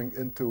tracks going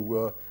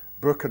into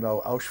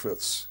Birkenau,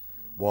 Auschwitz.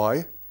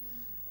 Why?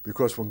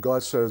 Because when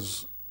God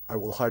says, I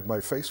will hide my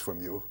face from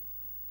you,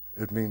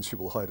 it means he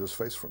will hide his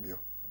face from you.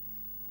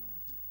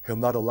 He'll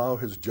not allow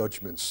his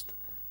judgments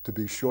to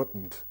be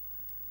shortened.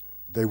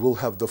 They will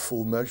have the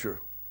full measure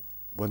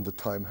when the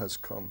time has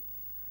come.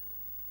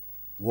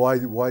 Why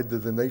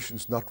did the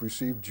nations not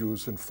receive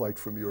Jews in flight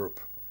from Europe?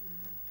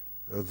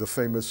 The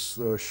famous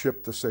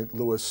ship, the St.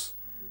 Louis,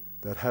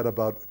 that had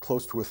about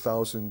close to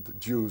 1,000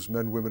 Jews,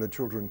 men, women, and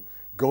children,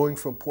 going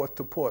from port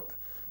to port,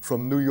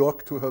 from New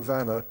York to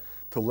Havana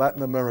to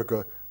Latin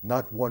America,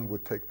 not one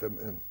would take them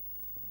in.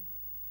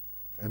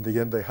 In the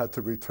end, they had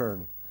to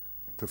return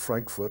to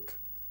Frankfurt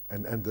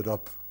and ended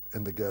up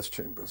in the gas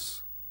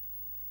chambers.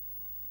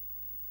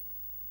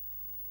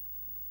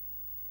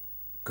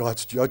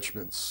 God's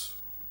judgments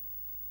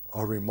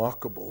are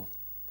remarkable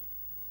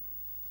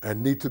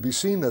and need to be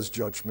seen as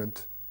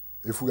judgment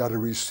if we are to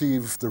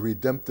receive the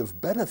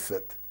redemptive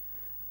benefit,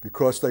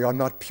 because they are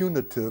not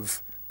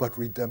punitive but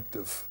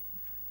redemptive.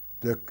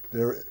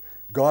 They're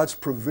God's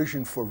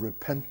provision for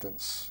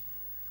repentance,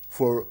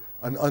 for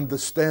an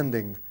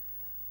understanding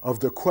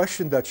of the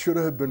question that should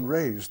have been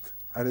raised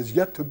and is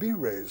yet to be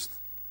raised.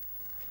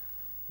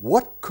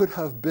 What could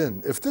have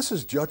been, if this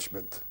is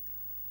judgment,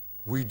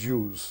 we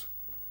Jews,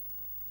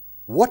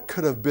 what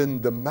could have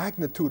been the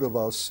magnitude of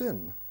our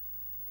sin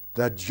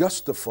that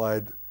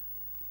justified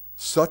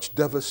such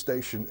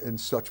devastation in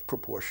such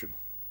proportion?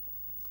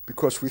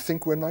 Because we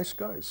think we're nice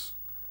guys.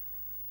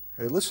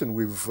 Hey, listen,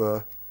 we've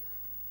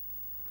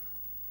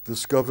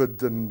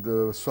discovered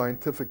and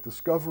scientific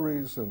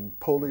discoveries and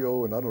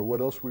polio and I don't know what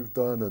else we've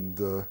done,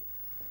 and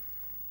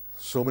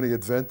so many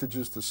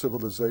advantages to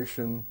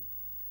civilization.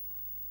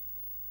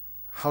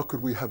 How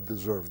could we have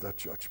deserved that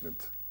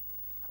judgment?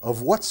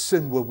 Of what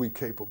sin were we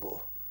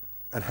capable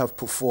and have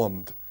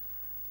performed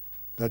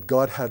that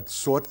God had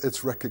sought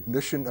its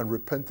recognition and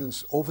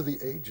repentance over the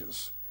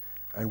ages,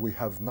 and we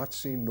have not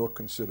seen nor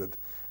considered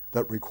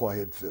that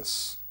required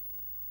this?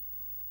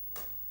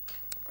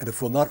 And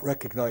if we'll not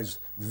recognize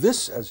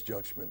this as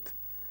judgment,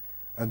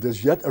 and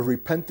there's yet a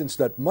repentance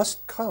that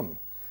must come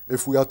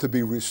if we are to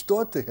be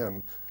restored to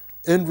him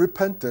in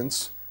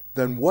repentance,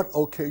 then what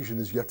occasion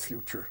is yet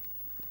future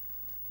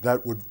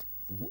that would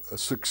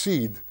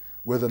succeed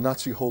where the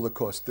Nazi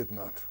Holocaust did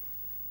not?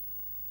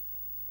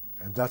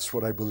 And that's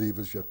what I believe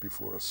is yet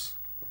before us,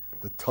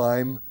 the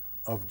time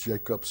of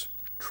Jacob's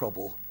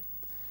trouble.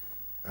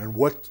 And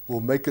what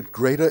will make it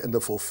greater in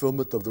the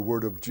fulfillment of the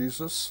word of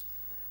Jesus,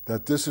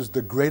 that this is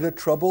the greater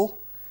trouble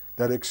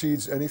that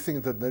exceeds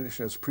anything that the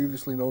nation has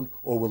previously known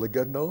or will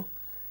again know,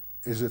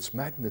 is its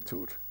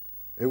magnitude.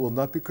 It will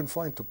not be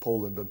confined to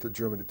Poland and to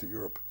Germany, to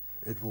Europe.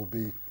 It will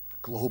be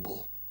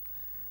global.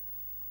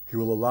 He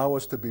will allow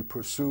us to be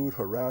pursued,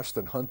 harassed,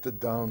 and hunted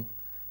down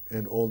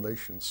in all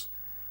nations.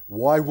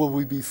 Why will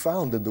we be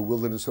found in the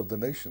wilderness of the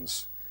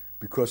nations?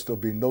 because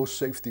there'll be no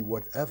safety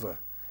whatever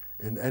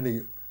in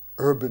any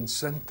urban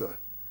center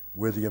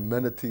where the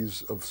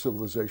amenities of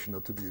civilization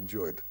are to be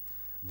enjoyed.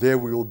 There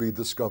we will be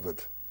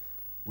discovered.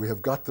 We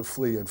have got to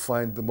flee and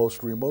find the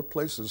most remote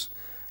places.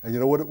 And you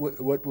know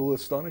what will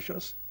astonish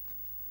us?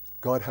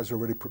 God has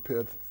already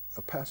prepared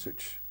a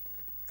passage,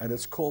 and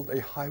it's called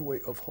a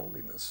highway of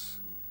holiness.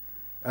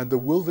 And the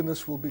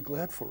wilderness will be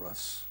glad for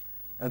us,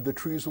 and the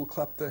trees will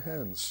clap their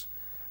hands,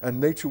 and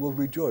nature will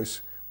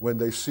rejoice when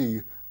they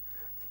see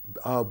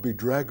our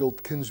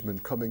bedraggled kinsmen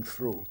coming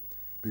through,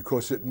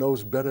 because it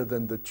knows better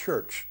than the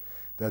church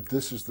that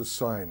this is the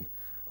sign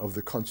of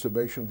the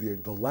consummation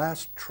of the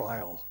last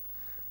trial,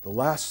 the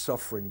last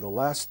suffering, the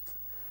last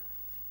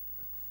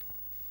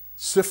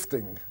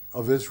sifting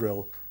of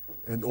Israel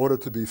in order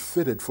to be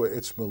fitted for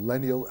its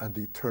millennial and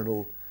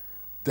eternal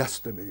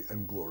destiny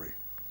and glory.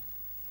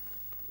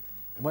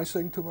 Am I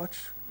saying too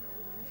much?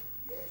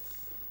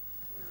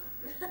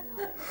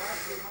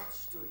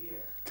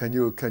 Can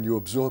you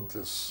absorb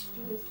this?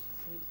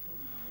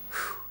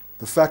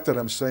 The fact that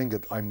I'm saying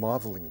it, I'm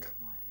marveling.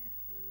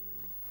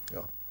 Yeah.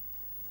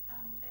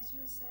 As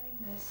you were saying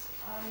this,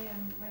 I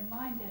am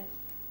reminded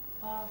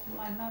of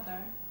my mother,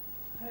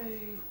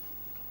 who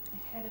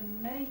had a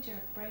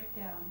major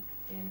breakdown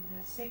in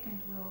the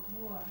Second World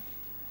War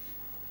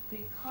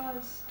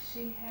because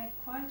she had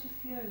quite a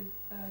few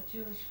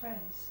Jewish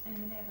friends in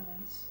the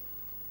Netherlands,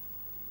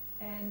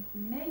 and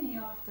many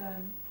of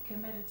them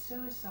committed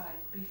suicide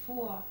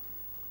before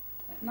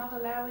not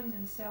allowing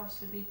themselves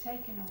to be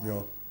taken away.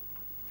 Yeah.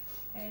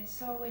 And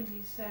so when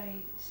you say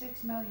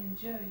 6 million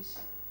Jews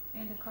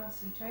in the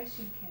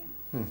concentration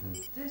camp,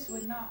 this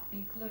would not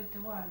include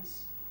the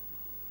ones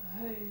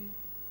who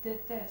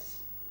did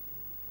this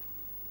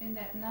in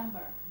that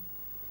number.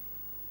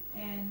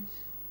 And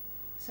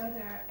so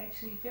there are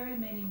actually very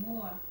many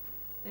more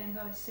than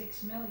those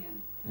 6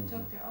 million who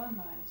took their own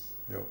lives.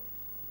 Yeah.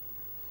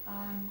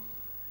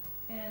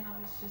 And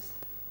I was just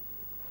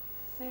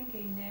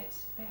thinking that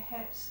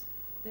perhaps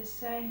the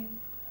same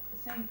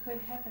thing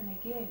could happen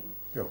again.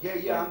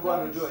 Yeah, I'm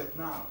going to do it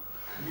now.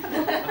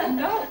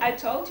 No, I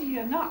told you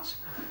you're not.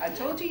 I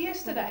told you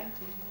yesterday.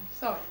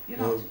 So, you're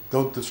not. Well,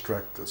 don't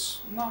distract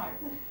us, No.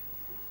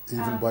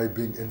 even by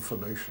being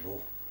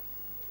informational.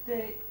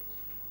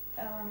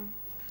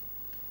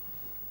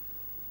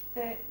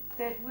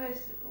 That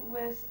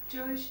with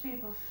Jewish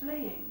people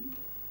fleeing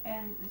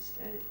and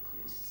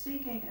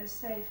seeking a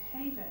safe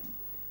haven,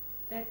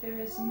 that there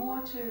is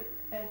more to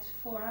it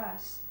for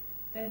us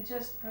than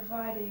just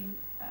providing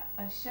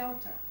a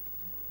shelter.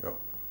 Yeah.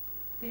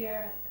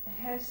 There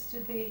has to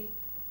be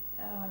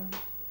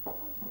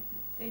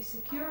a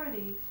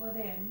security for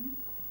them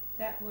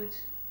that would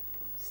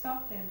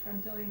stop them from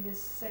doing this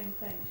same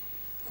thing.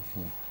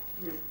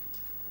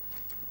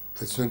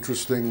 It's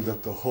interesting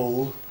that the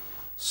whole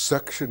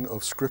section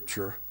of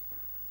Scripture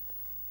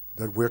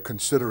that we're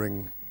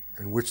considering,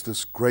 in which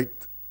this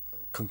great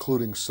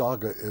concluding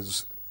saga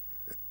is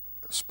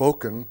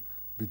spoken,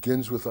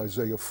 begins with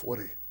Isaiah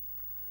 40.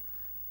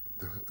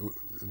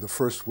 The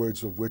first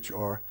words of which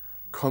are,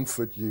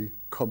 comfort ye,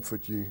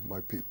 my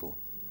people.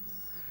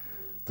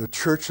 The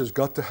church has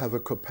got to have a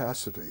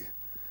capacity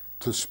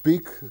to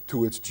speak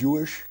to its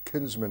Jewish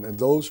kinsmen and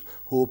those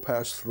who will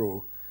pass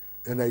through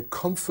in a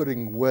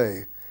comforting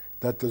way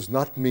that does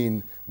not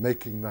mean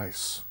making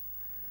nice.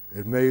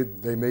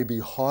 They may be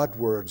hard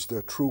words,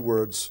 they're true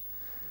words,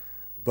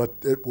 but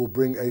it will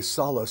bring a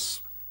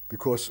solace,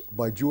 because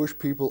my Jewish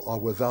people are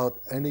without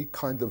any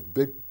kind of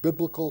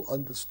biblical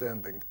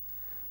understanding.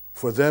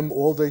 For them,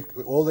 all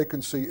they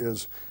can see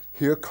is,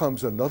 here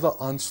comes another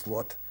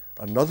onslaught,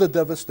 another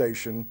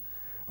devastation,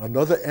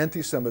 another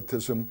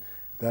anti-Semitism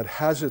that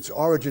has its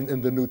origin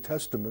in the New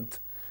Testament,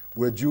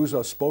 where Jews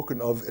are spoken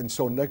of in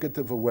so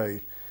negative a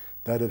way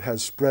that it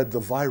has spread the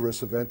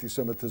virus of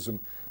anti-Semitism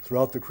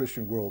throughout the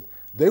Christian world.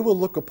 They will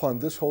look upon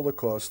this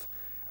Holocaust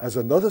as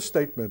another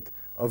statement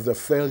of the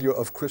failure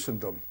of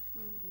Christendom.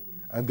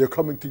 And they're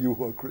coming to you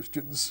who are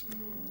Christians.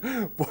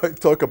 Boy,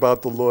 talk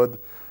about the Lord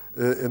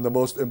in the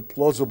most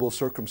implausible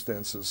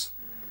circumstances.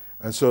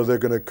 And so they're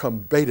going to come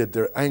baited,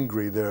 they're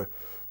angry, they're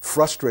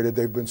frustrated,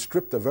 they've been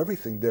stripped of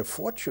everything, their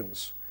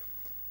fortunes.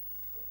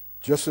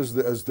 Just as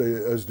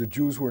the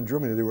Jews were in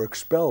Germany, they were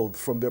expelled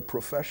from their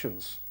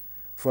professions,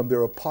 from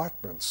their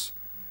apartments.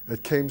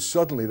 It came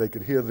suddenly. They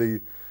could hear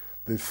the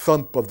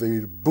thump of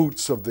the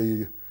boots of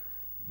the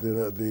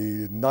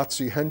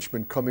Nazi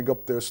henchmen coming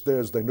up their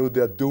stairs. They knew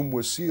their doom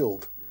was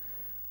sealed.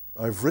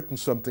 I've written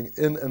something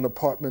in an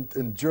apartment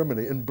in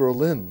Germany, in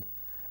Berlin,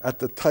 at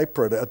the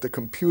typewriter, at the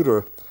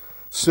computer,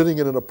 sitting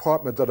in an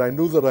apartment that I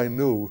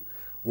knew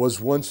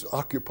was once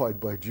occupied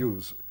by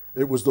Jews.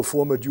 It was the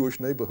former Jewish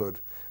neighborhood,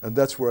 and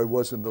that's where I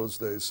was in those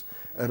days.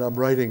 And I'm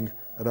writing,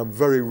 and I'm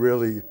very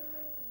rarely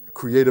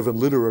creative and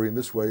literary in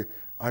this way.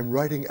 I'm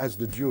writing as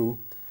the Jew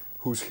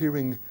who's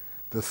hearing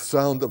the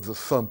sound of the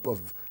thump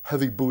of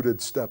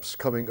heavy-booted steps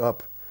coming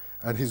up,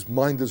 and his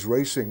mind is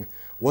racing.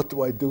 What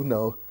do I do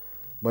now?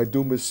 My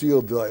doom is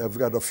sealed. I've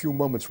got a few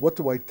moments. What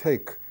do I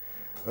take?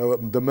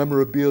 The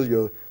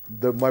memorabilia,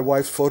 my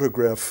wife's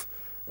photograph,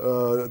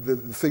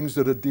 the things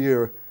that are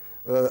dear,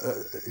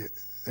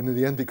 and in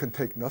the end he can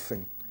take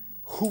nothing.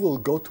 Who will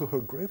go to her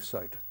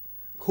gravesite?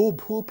 Who'll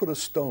put a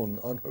stone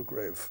on her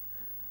grave?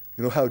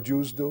 You know how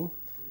Jews do?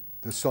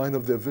 The sign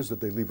of their visit,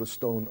 they leave a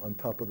stone on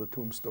top of the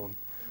tombstone.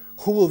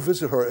 Who will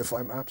visit her if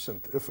I'm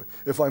absent,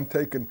 if I'm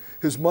taken?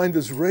 His mind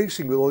is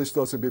racing with all these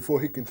thoughts, and before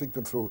he can think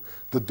them through,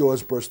 the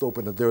doors burst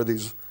open, and there are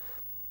these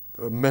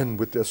men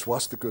with their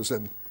swastikas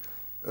and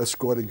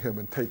escorting him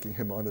and taking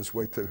him on his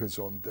way to his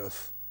own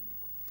death.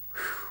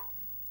 Whew.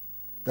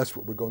 That's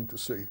what we're going to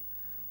see.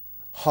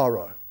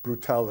 Horror,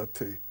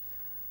 brutality,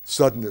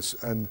 suddenness,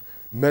 and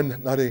men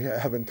not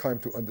having time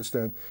to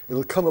understand.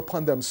 It'll come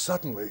upon them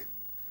suddenly.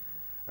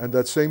 And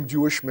that same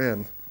Jewish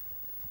man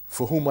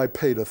for whom I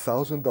paid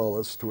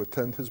 $1,000 to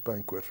attend his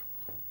banquet.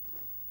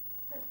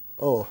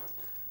 Oh,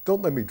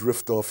 don't let me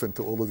drift off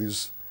into all of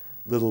these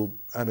little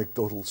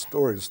anecdotal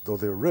stories, though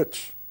they're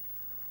rich.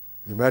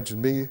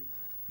 Imagine me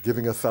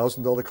giving a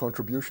 $1,000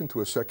 contribution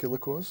to a secular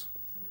cause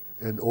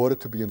in order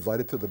to be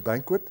invited to the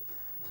banquet,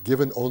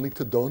 given only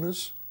to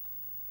donors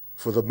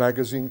for the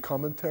magazine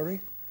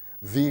commentary,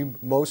 the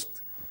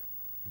most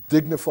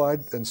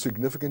dignified and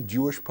significant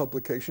Jewish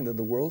publication in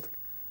the world,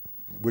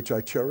 which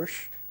I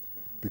cherish,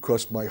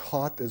 because my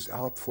heart is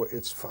out for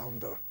its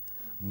founder,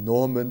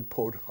 Norman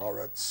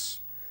Podhoretz,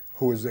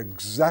 who is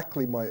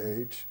exactly my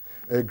age,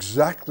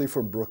 exactly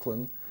from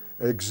Brooklyn,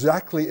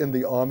 exactly in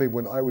the army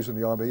when I was in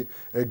the army,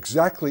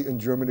 exactly in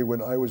Germany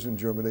when I was in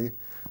Germany,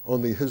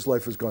 only his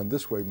life has gone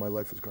this way, my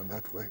life has gone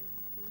that way.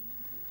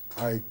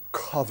 I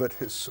covet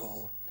his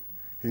soul.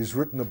 He's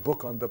written a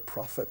book on the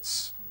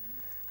prophets.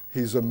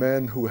 He's a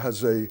man who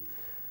has a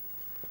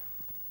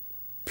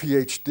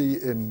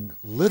PhD in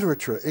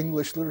literature,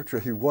 English literature.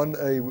 He won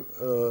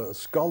a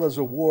Scholars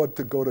Award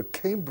to go to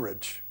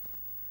Cambridge.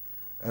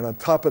 And on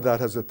top of that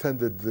has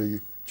attended the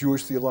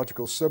Jewish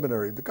Theological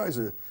Seminary. The guy's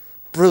a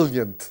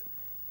brilliant,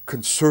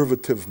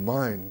 conservative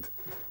mind,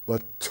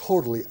 but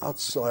totally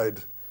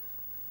outside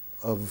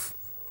of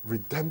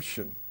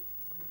redemption.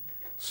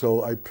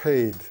 So I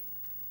paid.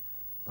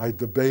 I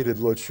debated,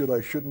 Lord, should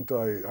I, shouldn't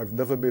I? I've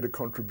never made a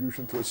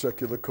contribution to a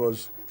secular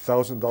cause.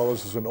 $1,000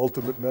 is an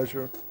ultimate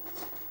measure.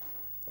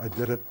 I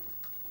did it.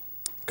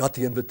 Got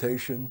the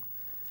invitation.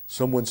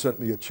 Someone sent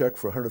me a check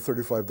for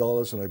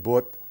 $135, and I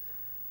bought.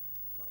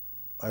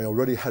 I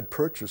already had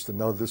purchased, and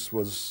now this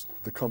was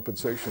the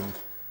compensation,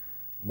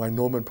 my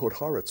Norman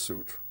Podhoretz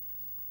suit.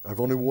 I've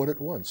only worn it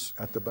once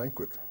at the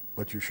banquet,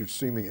 but you should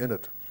see me in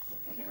it.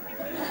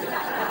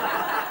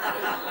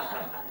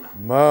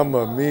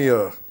 Mamma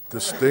mia,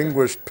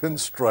 distinguished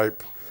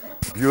pinstripe,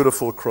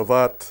 beautiful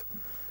cravat.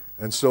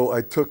 And so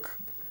I took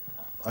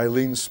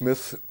Eileen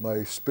Smith,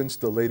 my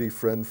spinster lady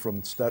friend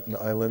from Staten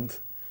Island,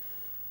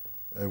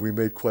 and we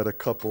made quite a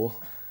couple.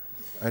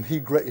 And he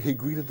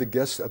greeted the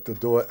guests at the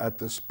door at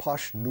this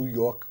posh New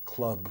York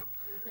club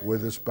where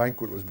this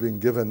banquet was being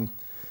given.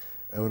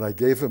 And when I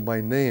gave him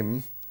my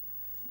name,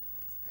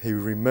 he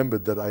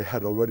remembered that I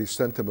had already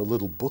sent him a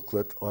little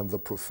booklet on the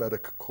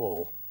prophetic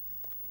call,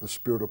 the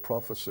spirit of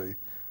prophecy,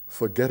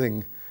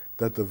 forgetting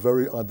that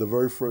on the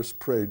very first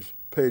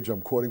page,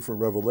 I'm quoting from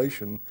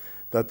Revelation,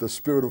 that the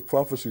spirit of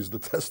prophecy is the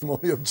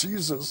testimony of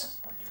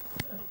Jesus.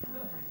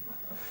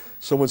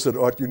 Someone said,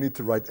 Art, you need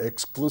to write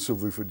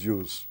exclusively for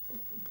Jews.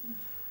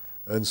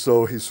 And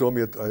so he saw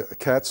me at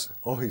Katz.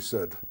 Oh, he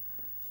said,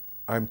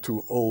 I'm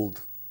too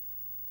old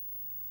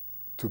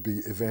to be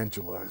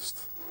evangelized.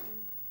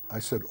 I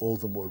said, all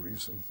the more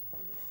reason.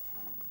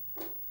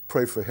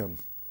 Pray for him.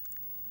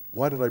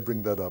 Why did I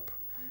bring that up?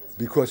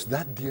 Because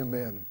that dear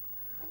man,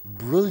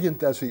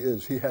 brilliant as he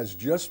is, he has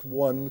just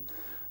won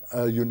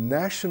a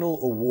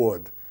national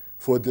award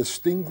for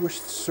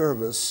distinguished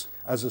service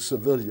as a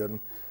civilian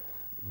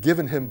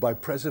given him by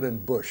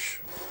President Bush,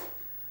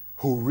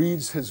 who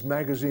reads his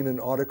magazine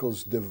and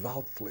articles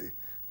devoutly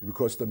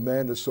because the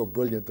man is so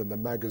brilliant and the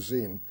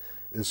magazine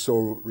is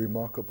so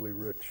remarkably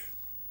rich.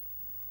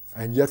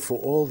 And yet for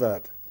all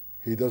that,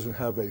 he doesn't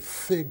have a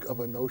fig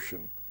of a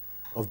notion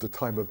of the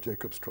time of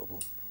Jacob's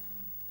trouble.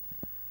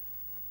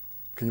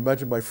 Can you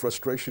imagine my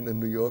frustration in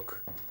New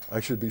York? I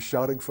should be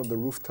shouting from the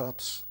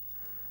rooftops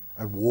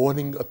and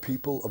warning a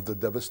people of the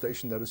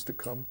devastation that is to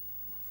come.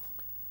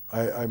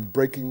 I'm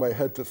breaking my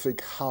head to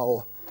think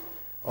how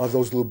are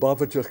those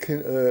Lubavitcher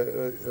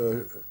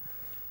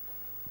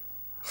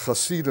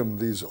Hasidim,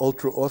 these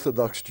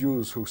ultra-Orthodox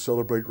Jews who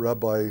celebrate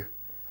Rabbi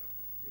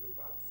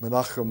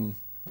Menachem,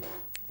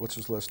 what's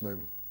his last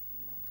name?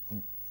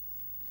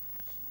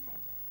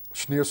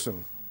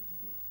 Schneerson,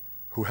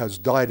 who has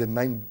died in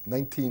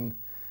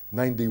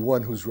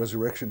 1991, whose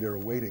resurrection they're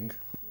awaiting.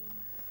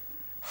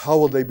 How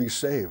will they be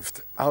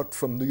saved out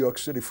from New York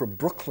City, from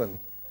Brooklyn,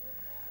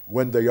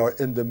 when they are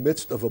in the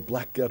midst of a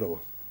black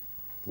ghetto?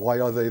 Why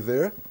are they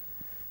there?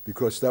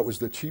 Because that was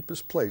the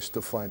cheapest place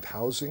to find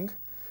housing,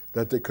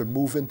 that they could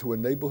move into a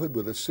neighborhood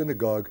with a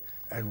synagogue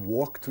and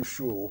walk to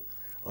shul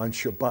on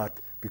Shabbat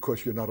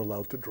because you're not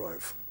allowed to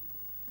drive.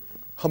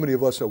 How many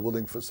of us are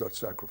willing for such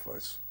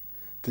sacrifice?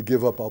 To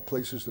give up our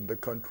places in the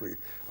country,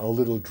 our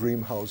little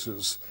dream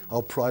houses,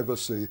 our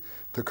privacy,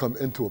 to come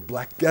into a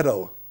black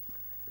ghetto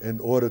in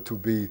order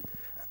to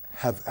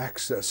have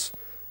access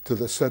to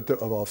the center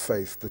of our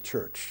faith, the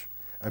church,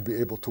 and be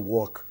able to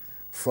walk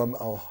from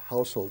our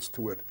households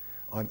to it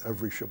on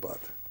every Shabbat.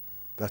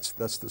 That's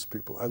this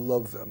people. I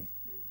love them.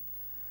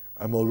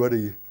 I'm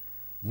already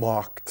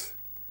marked.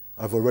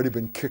 I've already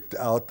been kicked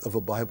out of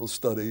a Bible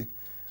study.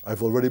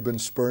 I've already been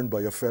spurned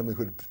by a family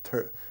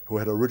who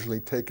had originally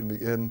taken me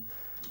in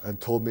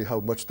and told me how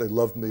much they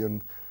loved me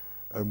and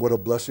what a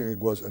blessing it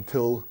was,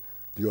 until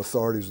the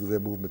authorities of their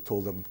movement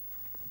told them,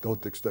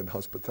 don't extend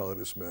hospitality to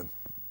this man.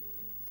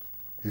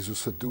 He's a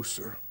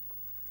seducer.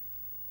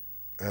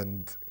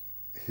 And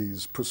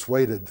he's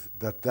persuaded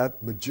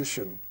that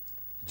magician,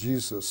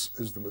 Jesus,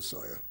 is the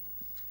Messiah,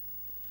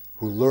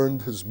 who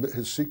learned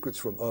his secrets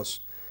from us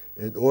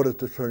in order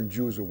to turn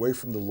Jews away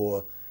from the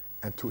law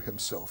and to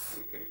himself.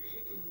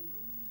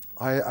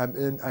 I am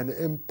in an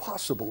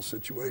impossible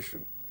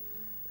situation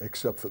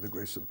except for the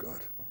grace of God.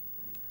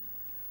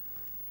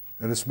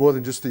 And it's more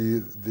than just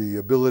the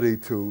ability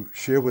to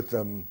share with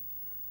them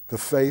the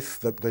faith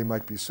that they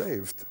might be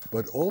saved,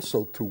 but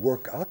also to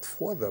work out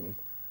for them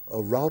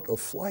a route of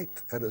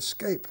flight and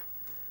escape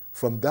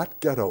from that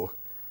ghetto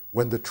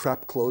when the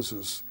trap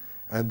closes,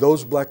 and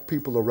those black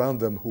people around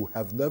them who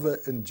have never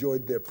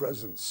enjoyed their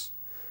presence.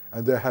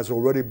 And there has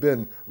already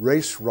been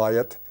race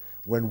riot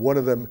when one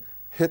of them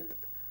hit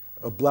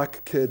a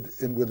black kid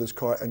in with his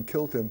car and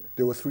killed him.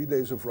 There were 3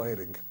 days of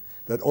rioting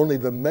that only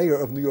the mayor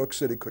of New York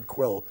City could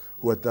quell,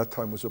 who at that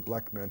time was a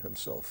black man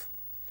himself.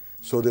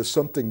 So there's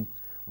something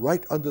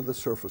right under the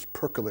surface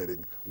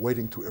percolating,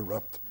 waiting to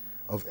erupt,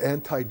 of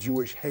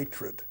anti-Jewish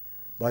hatred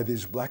by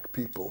these black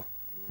people.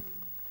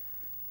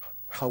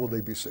 How will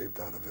they be saved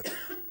out of it?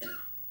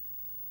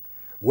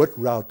 What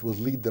route will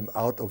lead them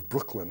out of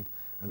Brooklyn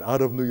and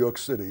out of New York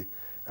City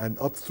and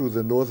up through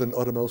the northern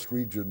uttermost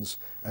regions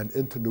and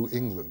into New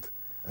England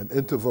and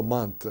into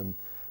Vermont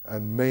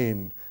and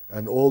Maine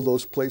and all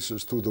those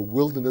places, through the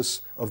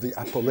wilderness of the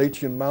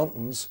Appalachian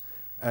Mountains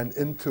and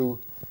into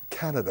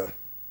Canada,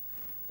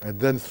 and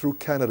then through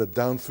Canada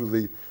down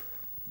through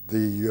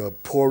the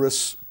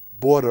porous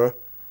border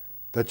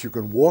that you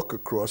can walk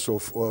across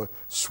or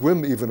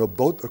swim even a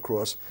boat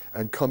across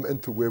and come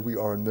into where we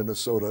are in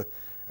Minnesota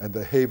and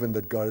the haven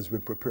that God has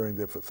been preparing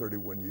there for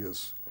 31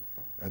 years.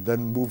 And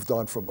then moved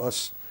on from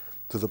us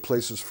to the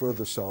places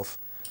further south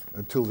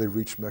until they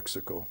reached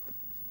Mexico,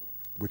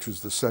 which is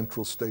the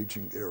central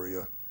staging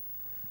area,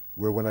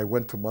 where when I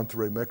went to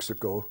Monterrey,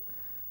 Mexico,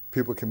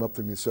 people came up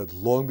to me and said,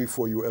 long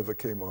before you ever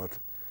came out,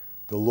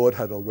 the Lord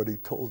had already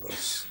told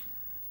us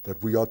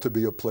that we ought to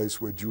be a place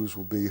where Jews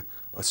will be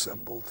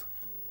assembled.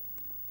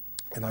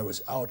 And I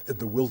was out in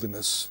the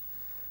wilderness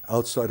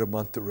outside of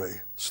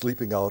Monterrey,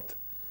 sleeping out,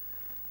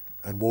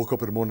 and woke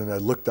up in the morning and I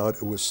looked out,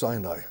 it was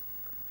Sinai.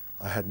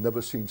 I had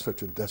never seen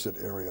such a desert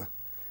area.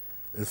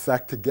 In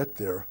fact, to get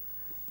there,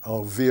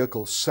 our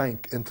vehicle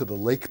sank into the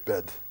lake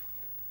bed,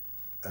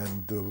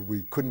 and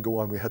we couldn't go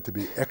on. We had to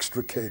be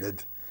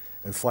extricated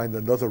and find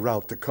another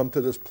route to come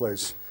to this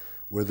place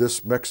where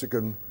this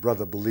Mexican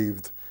brother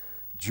believed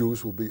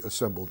Jews will be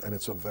assembled, and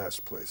it's a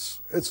vast place.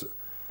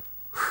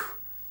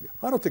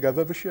 I don't think I've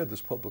ever shared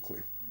this publicly.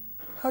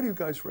 How do you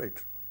guys rate?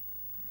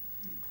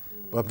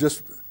 But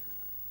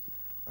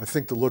I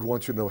think the Lord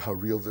wants you to know how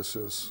real this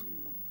is.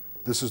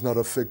 This is not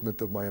a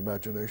figment of my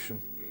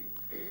imagination.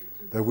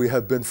 That we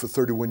have been for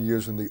 31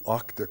 years in the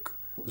Arctic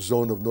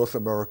zone of North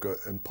America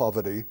in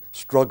poverty,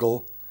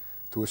 struggle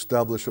to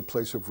establish a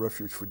place of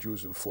refuge for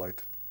Jews in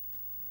flight.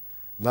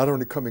 Not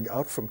only coming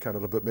out from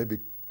Canada, but maybe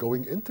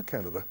going into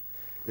Canada.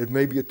 It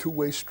may be a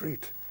two-way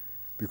street,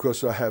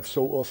 because I have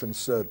so often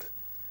said,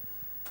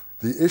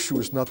 the issue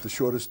is not the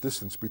shortest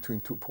distance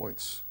between 2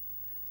 points.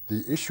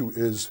 The issue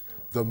is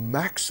the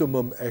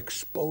maximum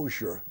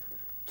exposure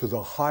to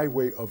the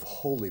highway of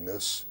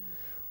holiness,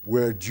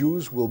 where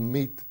Jews will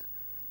meet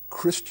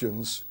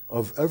Christians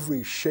of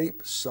every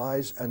shape,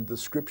 size, and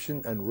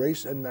description, and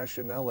race and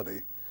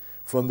nationality,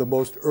 from the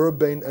most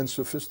urbane and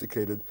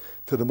sophisticated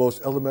to the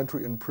most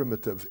elementary and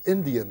primitive.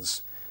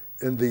 Indians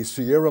in the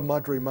Sierra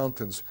Madre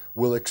Mountains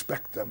will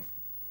expect them.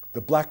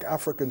 The black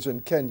Africans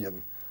in Kenya,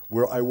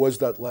 where I was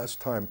that last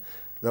time,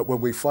 that when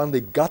we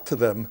finally got to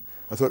them,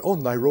 I thought, oh,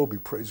 Nairobi,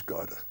 praise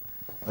God.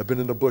 I've been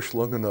in the bush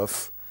long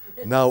enough.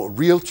 Now,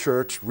 real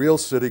church, real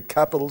city,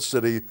 capital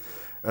city,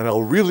 and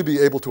I'll really be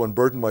able to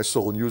unburden my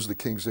soul and use the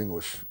King's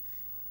English.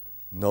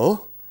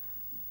 No,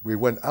 we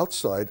went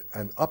outside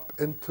and up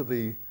into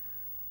the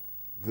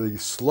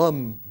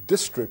slum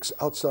districts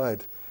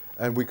outside,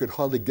 and we could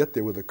hardly get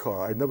there with a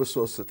car. I never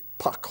saw such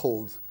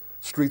potholed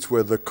streets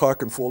where the car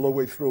can fall all the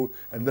way through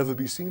and never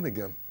be seen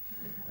again.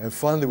 And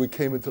finally we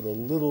came into the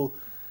little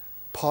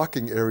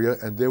parking area,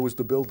 and there was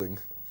the building.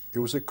 It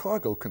was a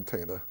cargo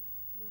container,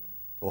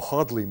 or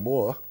hardly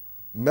more,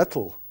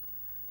 metal,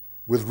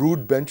 with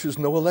rude benches,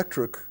 no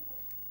electric,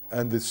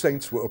 and the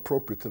saints were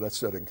appropriate to that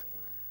setting.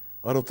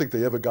 I don't think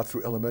they ever got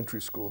through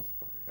elementary school.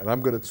 And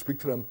I'm going to speak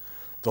to them,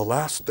 the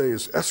last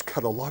days,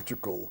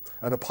 eschatological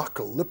and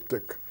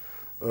apocalyptic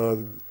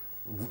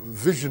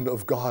vision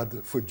of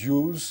God for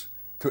Jews,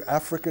 to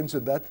Africans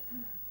in that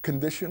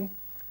condition.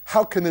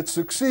 How can it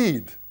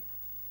succeed?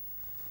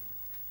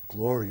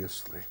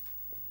 Gloriously.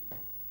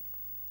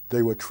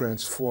 They were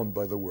transformed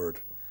by the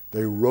word.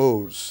 They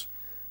rose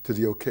to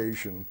the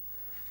occasion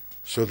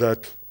so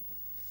that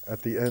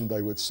at the end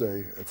I would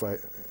say, I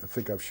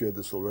think I've shared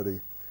this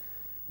already,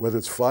 whether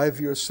it's 5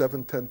 years,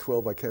 7, 10,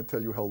 12, I can't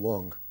tell you how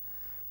long,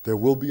 there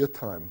will be a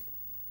time,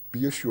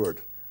 be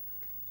assured,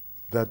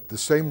 that the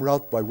same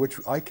route by which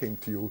I came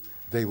to you,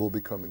 they will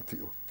be coming to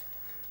you.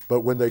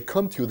 But when they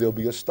come to you, they'll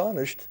be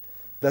astonished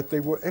that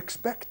they were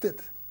expected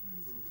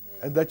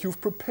and that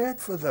you've prepared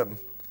for them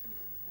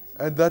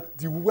and that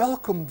you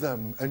welcome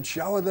them and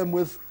shower them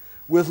with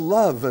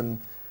love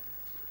and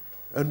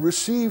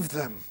receive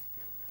them.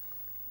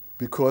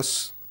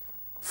 Because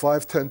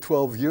 5, 10,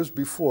 12 years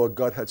before,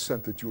 God had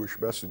sent a Jewish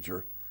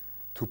messenger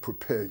to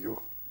prepare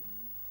you.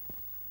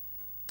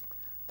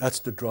 That's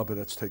the drama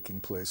that's taking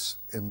place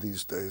in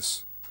these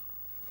days.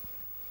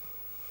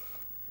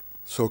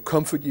 So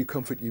comfort ye,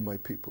 my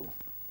people.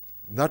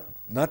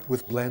 Not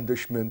with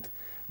blandishment,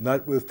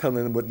 not with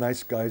telling them what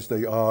nice guys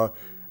they are,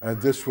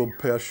 and this will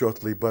pass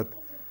shortly, but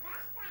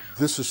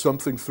this is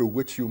something through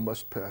which you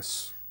must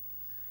pass.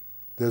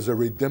 There's a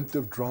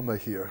redemptive drama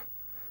here,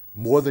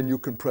 more than you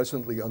can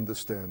presently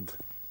understand.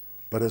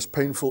 But as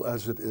painful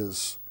as it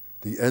is,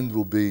 the end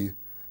will be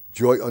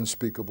joy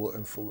unspeakable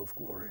and full of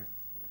glory.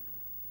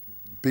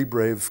 Be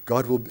brave.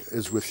 God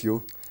is with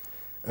you.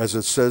 As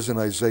it says in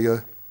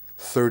Isaiah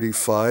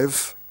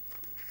 35,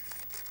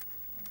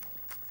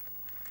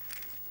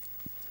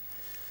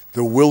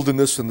 the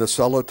wilderness and the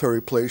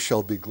solitary place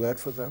shall be glad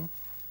for them.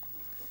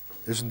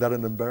 Isn't that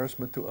an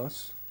embarrassment to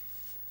us?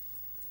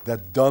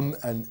 That dumb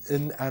and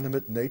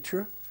inanimate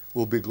nature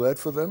will be glad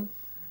for them,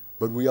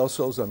 but we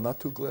ourselves are not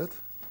too glad.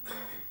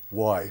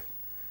 Why?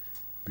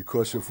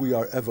 Because if we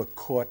are ever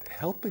caught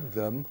helping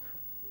them,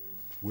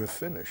 we're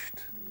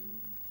finished.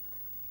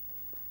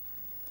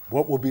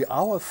 What will be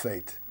our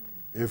fate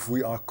if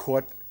we are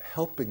caught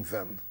helping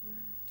them?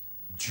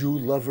 Jew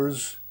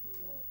lovers,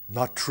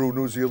 not true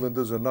New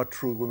Zealanders and not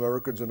true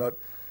Americans,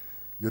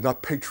 you're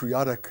not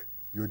patriotic,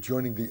 you're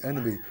joining the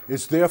enemy.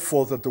 It's their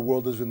fault that the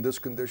world is in this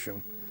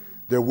condition.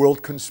 Their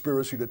world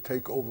conspiracy to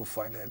take over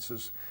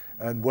finances,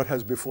 and what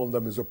has befallen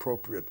them is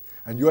appropriate.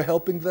 And you're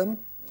helping them?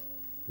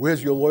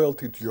 Where's your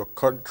loyalty to your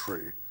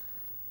country?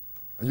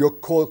 And you're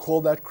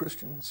call that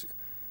Christians?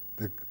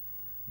 The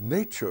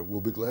nature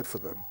will be glad for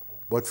them.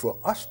 But for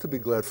us to be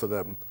glad for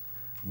them,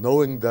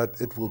 knowing that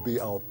it will be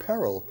our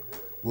peril,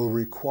 will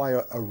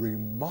require a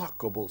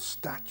remarkable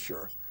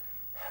stature,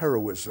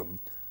 heroism,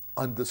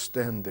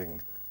 understanding,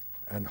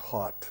 and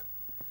heart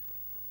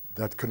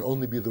that can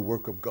only be the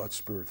work of God's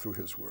Spirit through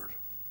His Word.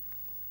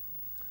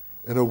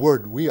 In a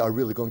word, we are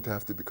really going to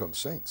have to become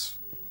saints.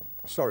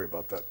 Sorry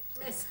about that.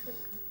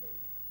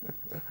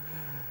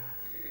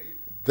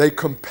 They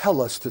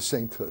compel us to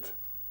sainthood.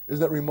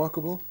 Isn't that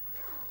remarkable?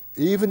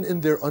 Even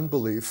in their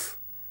unbelief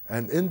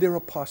and in their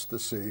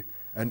apostasy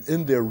and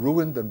in their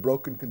ruined and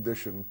broken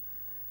condition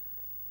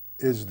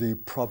is the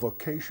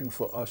provocation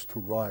for us to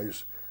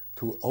rise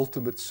to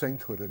ultimate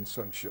sainthood and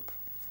sonship.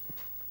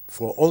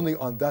 For only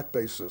on that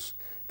basis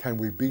can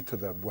we be to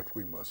them what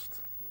we must.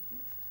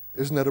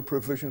 Isn't that a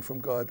provision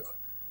from God?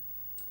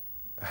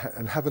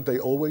 And haven't they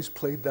always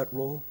played that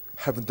role?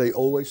 Haven't they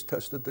always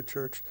tested the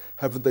church?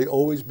 Haven't they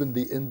always been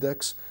the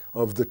index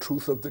of the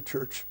truth of the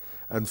church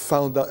and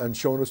found out and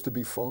shown us to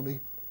be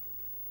phony?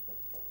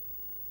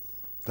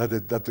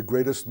 That the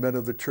greatest men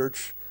of the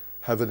church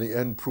have in the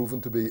end proven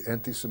to be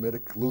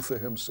anti-Semitic, Luther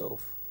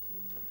himself.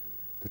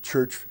 The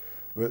church,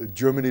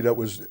 Germany that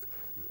was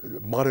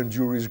modern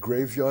Jewry's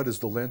graveyard is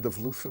the land of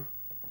Luther.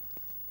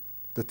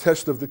 The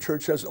test of the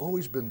church has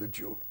always been the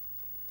Jew.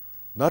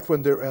 Not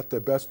when they're at their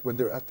best, when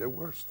they're at their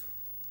worst.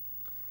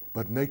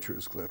 But nature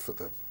is glad for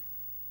them.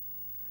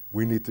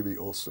 We need to be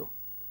also.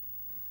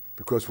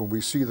 Because when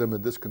we see them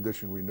in this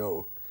condition, we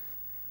know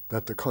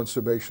that the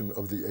consummation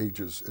of the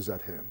ages is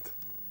at hand.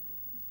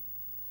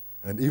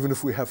 And even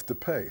if we have to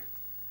pay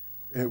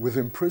with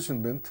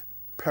imprisonment,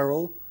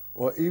 peril,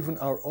 or even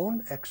our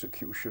own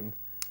execution,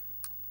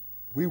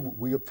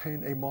 we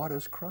obtain a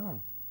martyr's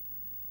crown.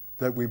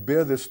 That we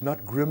bear this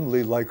not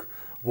grimly like,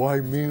 why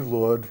me,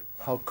 Lord,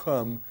 how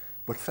come?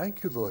 But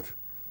thank you, Lord,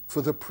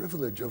 for the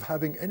privilege of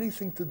having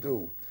anything to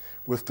do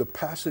with the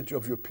passage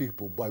of your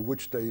people by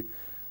which they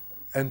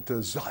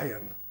enter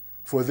Zion.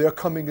 For their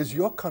coming is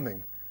your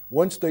coming.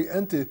 Once they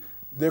enter,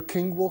 their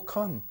king will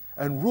come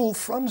and rule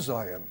from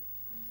Zion,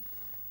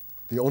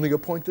 the only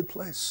appointed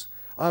place.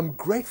 I'm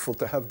grateful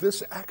to have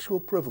this actual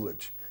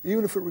privilege,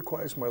 even if it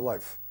requires my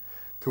life,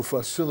 to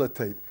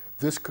facilitate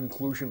this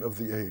conclusion of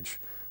the age,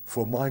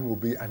 for mine will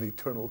be an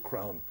eternal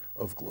crown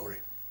of glory.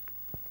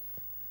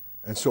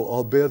 And so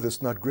I'll bear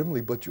this not grimly,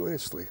 but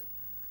joyously.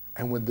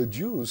 And when the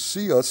Jews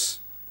see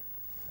us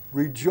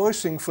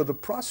rejoicing for the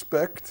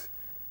prospect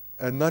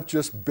and not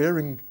just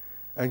bearing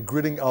and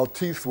gritting our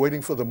teeth,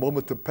 waiting for the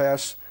moment to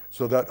pass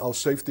so that our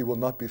safety will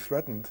not be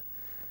threatened,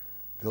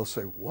 they'll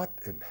say, what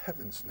in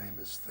heaven's name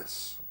is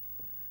this?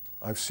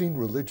 I've seen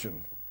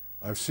religion.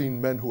 I've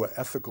seen men who are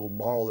ethical,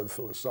 moral, and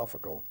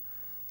philosophical.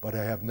 but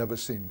I have never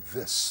seen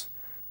this.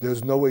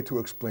 There's no way to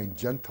explain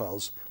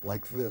Gentiles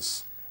like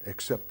this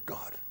except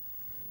God.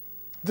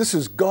 This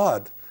is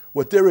God.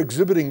 What they're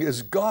exhibiting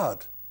is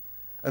God.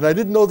 And I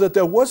didn't know that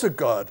there was a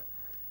God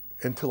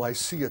until I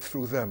see it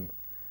through them.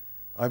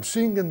 I'm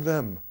seeing in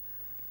them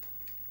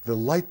the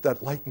light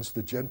that lightens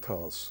the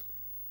Gentiles,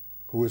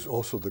 who is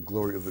also the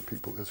glory of the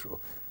people of Israel.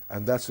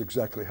 And that's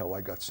exactly how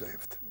I got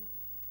saved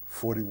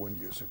 41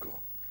 years ago.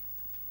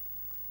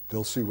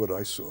 They'll see what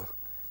I saw,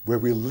 where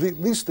we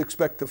least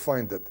expect to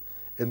find it,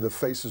 in the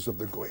faces of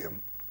the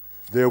Goyim.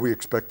 There we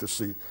expect to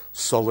see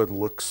sullen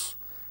looks,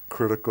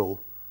 critical,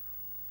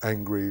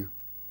 angry,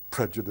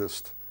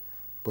 prejudiced,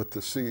 but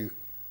to see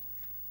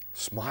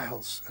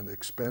smiles and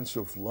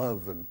expansive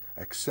love and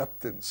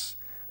acceptance,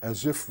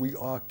 as if we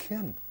are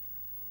kin,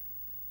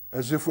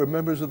 as if we're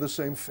members of the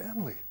same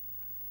family.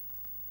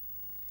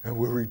 And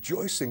we're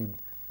rejoicing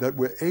that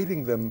we're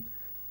aiding them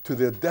to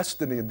their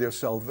destiny and their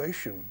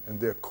salvation and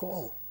their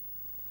call.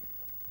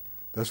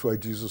 That's why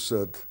Jesus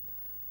said,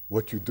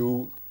 what you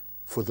do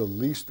for the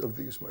least of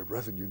these, my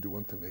brethren, you do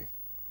unto me.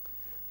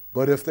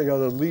 But if they are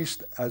the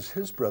least as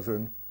his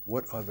brethren,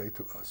 what are they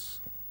to us?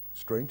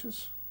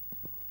 Strangers?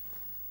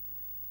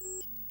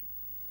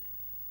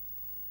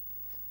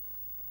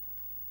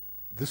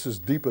 This is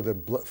deeper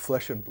than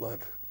flesh and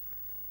blood,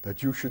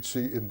 that you should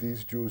see in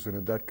these Jews and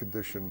in that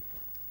condition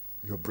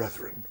your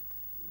brethren.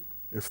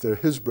 If they're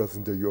his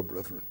brethren, they're your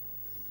brethren.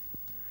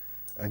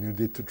 And you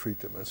need to treat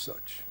them as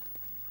such.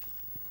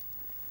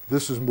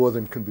 This is more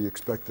than can be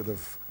expected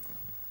of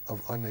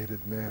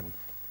unaided man.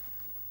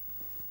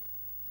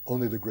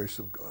 Only the grace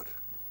of God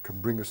can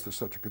bring us to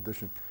such a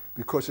condition,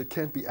 because it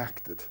can't be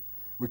acted.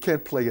 We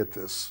can't play at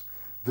this.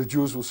 The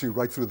Jews will see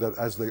right through that,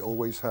 as they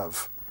always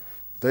have.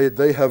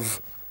 They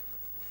have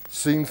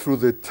seen through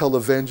the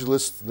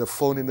televangelists, the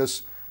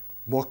phoniness,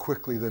 more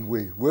quickly than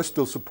we. We're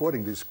still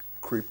supporting these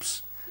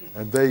creeps.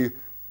 And they,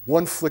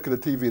 one flick of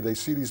the TV, they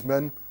see these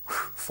men,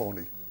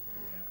 phony.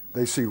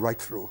 They see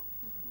right through.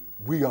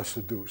 We are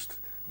seduced.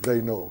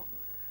 They know.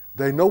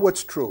 They know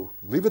what's true.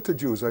 Leave it to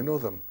Jews. I know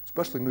them,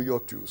 especially New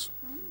York Jews.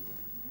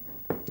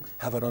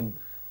 Have an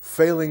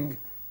unfailing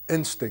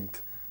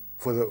instinct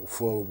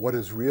for what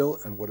is real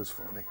and what is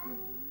phony.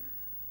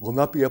 Will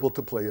not be able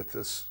to play at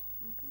this.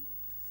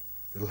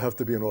 It'll have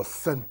to be an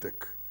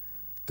authentic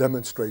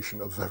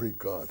demonstration of very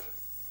God.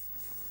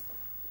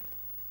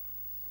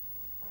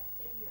 I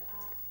tell you,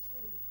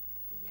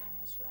 the young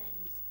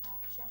Israelis are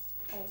just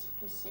as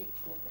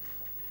perceptive.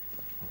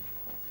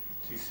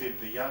 She said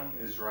the young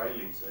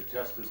Israelis are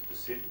just as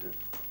perceptive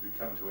who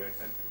come to our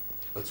country.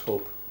 Let's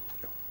hope.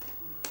 Yeah.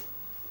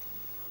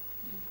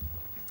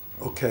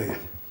 Okay.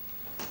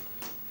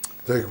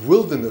 The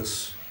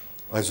wilderness,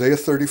 Isaiah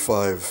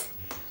 35,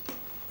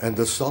 and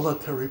the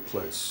solitary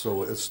place.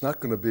 So it's not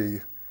going to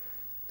be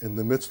in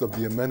the midst of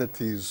the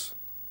amenities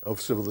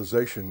of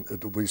civilization.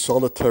 It will be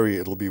solitary,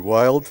 it will be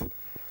wild.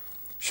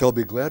 Shall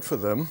be glad for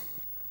them.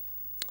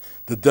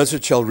 The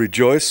desert shall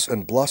rejoice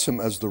and blossom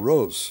as the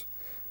rose.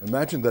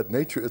 Imagine that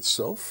nature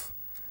itself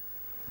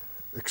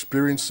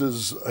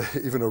experiences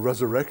even a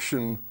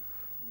resurrection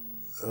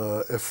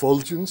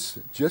effulgence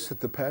just at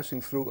the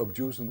passing through of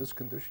Jews in this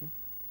condition.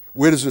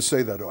 Where does it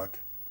say that, Art?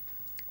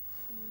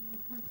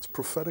 It's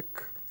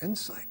prophetic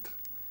insight.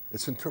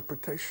 It's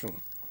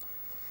interpretation.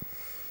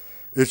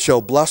 It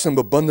shall blossom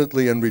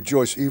abundantly and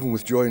rejoice, even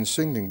with joy and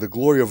singing. The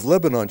glory of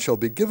Lebanon shall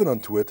be given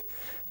unto it,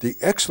 the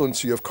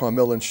excellency of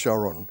Carmel and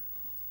Sharon.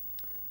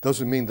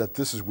 Doesn't mean that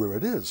this is where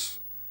it is.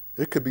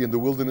 It could be in the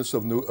wilderness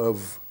of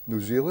New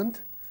Zealand,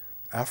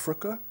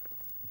 Africa.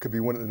 It could be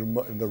one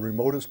in the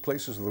remotest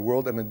places of the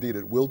world, and indeed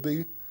it will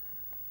be.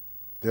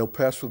 They'll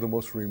pass through the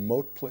most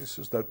remote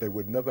places that they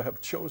would never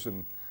have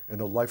chosen in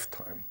a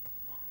lifetime.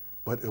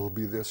 But it will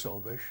be their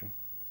salvation.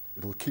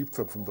 It will keep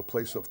them from the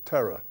place of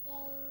terror.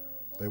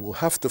 They will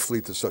have to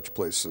flee to such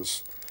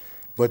places.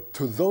 But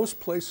to those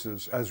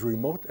places, as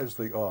remote as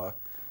they are,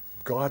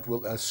 God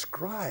will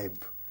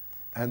ascribe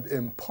and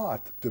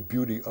impart the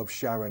beauty of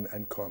Sharon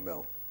and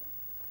Carmel.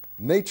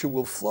 Nature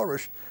will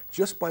flourish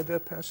just by their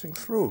passing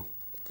through,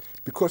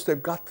 because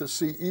they've got to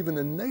see, even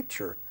in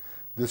nature,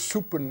 the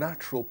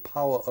supernatural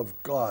power of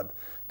God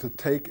to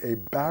take a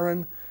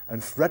barren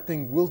and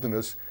threatening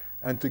wilderness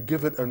and to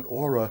give it an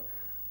aura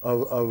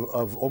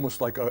of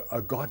almost like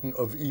a Garden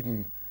of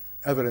Eden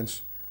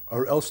evidence,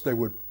 or else they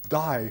would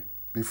die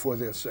before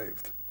they're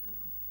saved.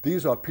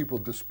 These are people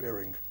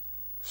despairing,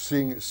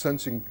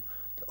 sensing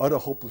utter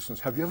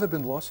hopelessness. Have you ever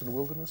been lost in the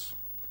wilderness?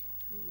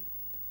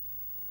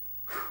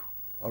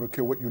 I don't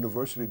care what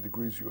university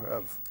degrees you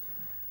have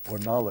or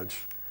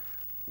knowledge.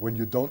 When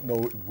you don't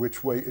know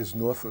which way is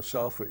north or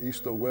south or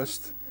east or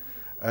west,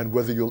 and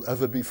whether you'll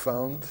ever be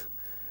found,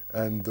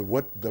 and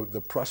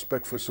the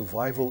prospect for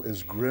survival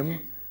is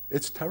grim,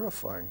 it's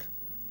terrifying.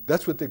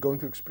 That's what they're going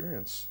to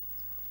experience.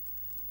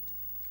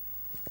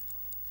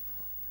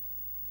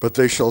 But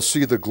they shall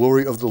see the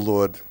glory of the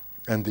Lord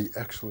and the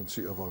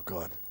excellency of our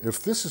God.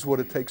 If this is what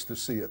it takes to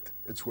see it,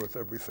 it's worth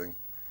everything.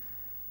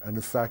 And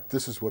in fact,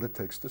 this is what it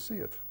takes to see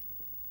it.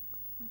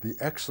 the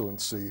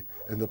excellency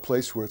in the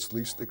place where it's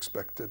least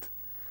expected,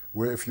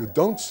 where if you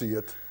don't see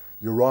it,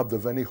 you're robbed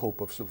of any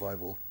hope of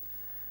survival.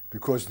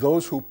 Because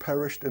those who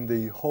perished in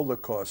the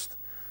Holocaust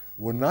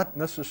were not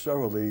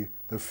necessarily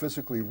the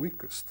physically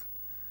weakest.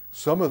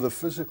 Some of the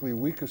physically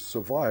weakest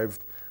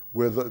survived,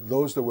 where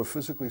those that were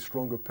physically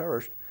stronger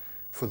perished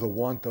for the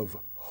want of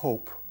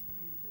hope.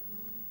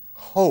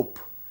 Hope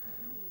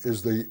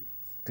is the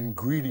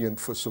ingredient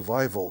for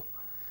survival.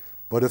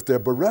 But if they're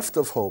bereft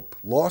of hope,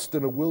 lost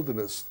in a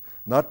wilderness,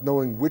 not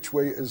knowing which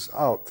way is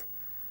out,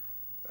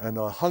 and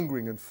are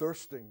hungering and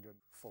thirsting and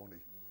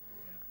phony,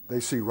 they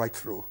see right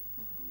through.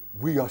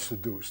 We are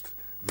seduced.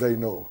 They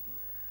know.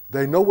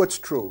 They know what's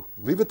true.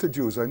 Leave it to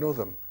Jews. I know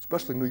them,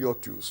 especially New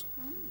York Jews.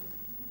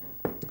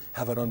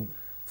 Have an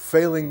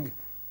unfailing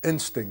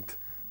instinct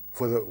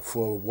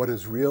for what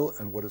is real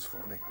and what is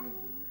phony.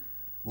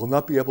 Will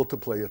not be able to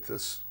play at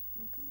this.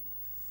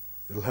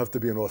 It'll have to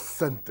be an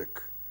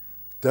authentic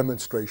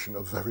demonstration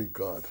of very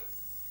God.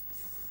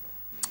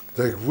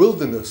 The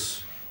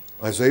wilderness,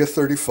 Isaiah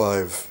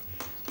 35,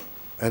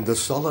 and the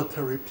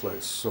solitary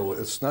place. So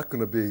it's not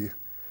going to be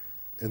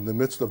in the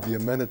midst of the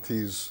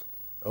amenities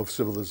of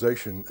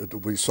civilization. It will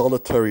be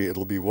solitary, it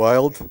will be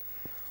wild.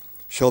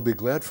 Shall be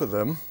glad for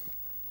them.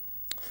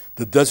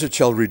 The desert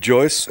shall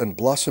rejoice and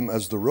blossom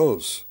as the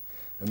rose.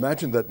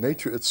 Imagine that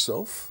nature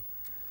itself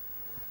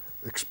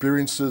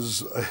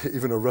experiences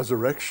even a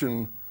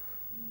resurrection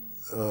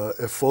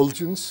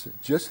effulgence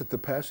just at the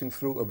passing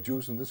through of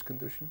Jews in this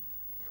condition.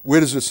 Where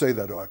does it say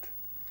that, Art?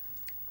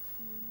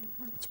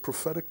 It's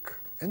prophetic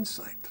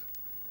insight.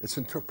 It's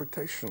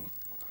interpretation.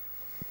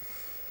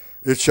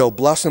 It shall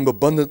blossom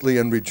abundantly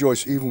and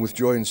rejoice, even with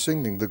joy and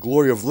singing. The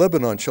glory of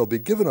Lebanon shall be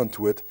given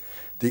unto it,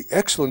 the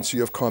excellency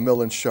of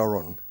Carmel and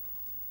Sharon.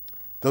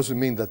 Doesn't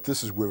mean that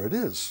this is where it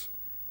is.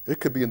 It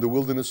could be in the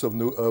wilderness of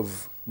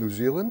New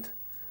Zealand,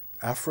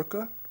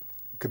 Africa.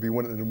 It could be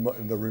one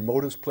in the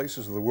remotest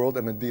places of the world,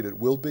 and indeed it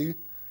will be.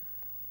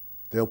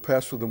 They'll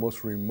pass through the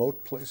most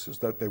remote places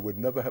that they would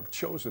never have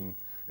chosen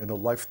in a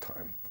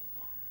lifetime.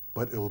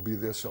 But it will be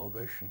their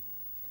salvation.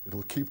 It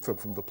will keep them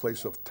from the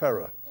place of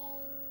terror.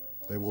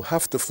 They will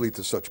have to flee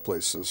to such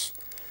places.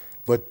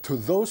 But to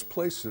those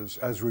places,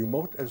 as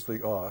remote as they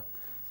are,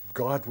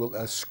 God will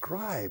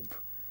ascribe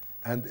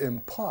and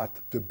impart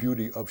the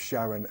beauty of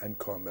Sharon and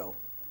Carmel.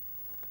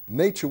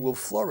 Nature will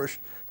flourish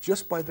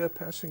just by their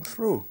passing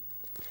through,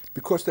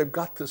 because they've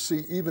got to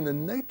see, even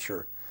in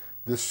nature,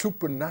 the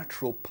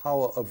supernatural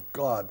power of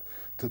God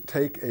to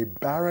take a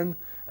barren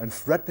and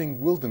threatening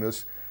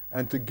wilderness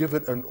and to give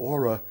it an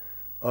aura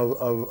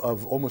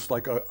of almost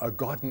like a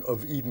Garden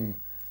of Eden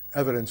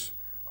evidence,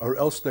 or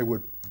else they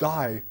would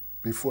die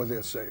before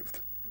they're saved.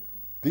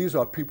 These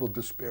are people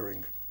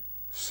despairing,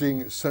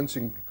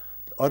 sensing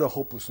utter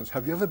hopelessness.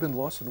 Have you ever been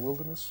lost in the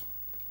wilderness?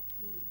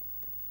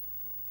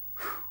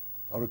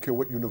 I don't care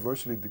what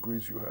university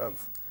degrees you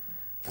have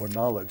or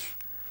knowledge.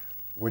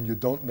 When you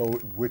don't know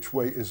which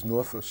way is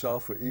north or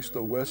south or east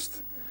or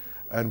west,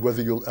 and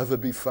whether you'll ever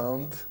be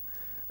found,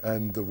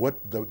 and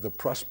the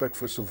prospect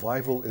for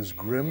survival is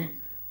grim,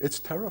 it's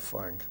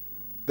terrifying.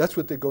 That's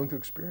what they're going to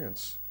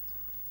experience.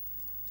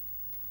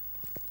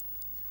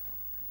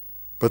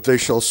 But they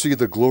shall see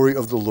the glory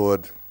of the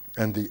Lord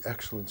and the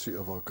excellency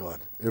of our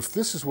God. If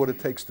this is what it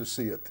takes to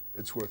see it,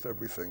 it's worth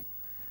everything.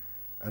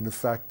 And in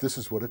fact, this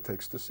is what it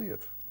takes to see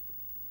it.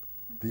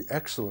 The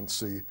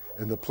excellency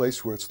in the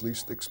place where it's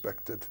least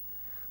expected,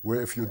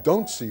 where if you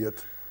don't see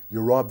it,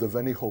 you're robbed of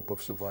any hope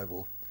of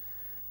survival.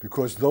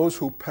 Because those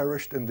who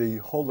perished in the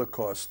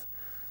Holocaust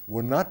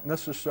were not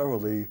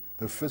necessarily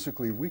the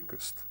physically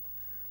weakest.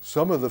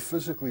 Some of the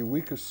physically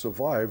weakest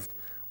survived,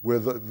 where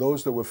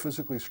those that were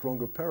physically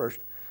stronger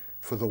perished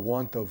for the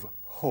want of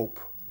hope.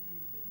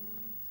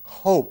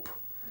 Hope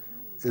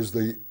is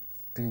the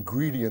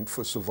ingredient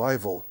for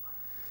survival.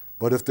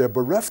 But if they're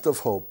bereft of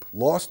hope,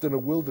 lost in a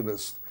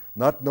wilderness,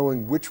 not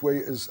knowing which way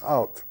is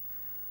out,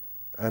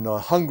 and are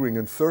hungering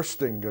and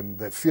thirsting, and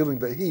they're feeling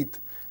the heat,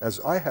 as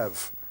I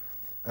have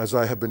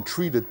been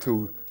treated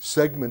to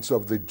segments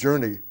of the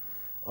journey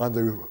on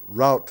the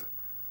route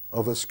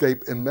of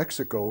escape in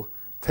Mexico,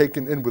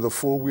 taken in with a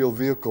four-wheel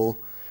vehicle,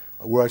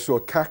 where I saw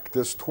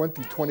cactus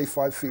 20,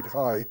 25 feet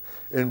high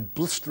in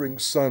blistering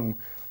sun.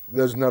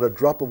 There's not a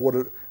drop of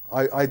water.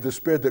 I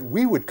despaired that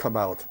we would come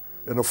out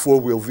in a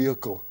four-wheel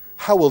vehicle.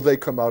 How will they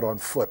come out on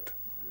foot,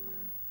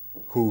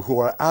 who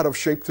are out of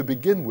shape to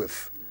begin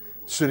with,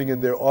 sitting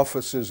in their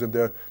offices and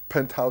their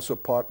penthouse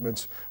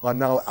apartments, are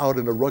now out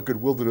in a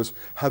rugged wilderness,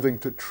 having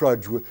to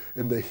trudge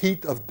in the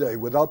heat of day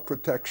without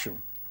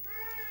protection,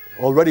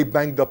 already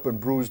banged up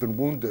and bruised and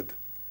wounded,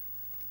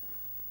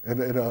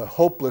 in a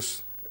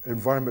hopeless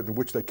environment in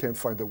which they can't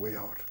find a way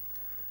out.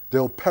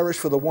 They'll perish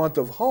for the want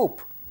of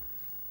hope,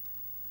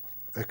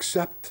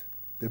 except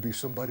there'll be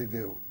somebody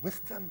there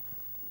with them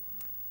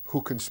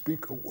who can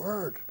speak a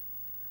word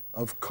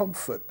of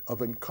comfort,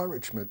 of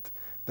encouragement,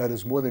 that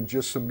is more than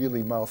just some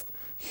mealy-mouthed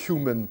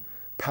human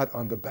pat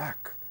on the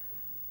back.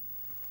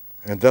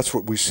 And that's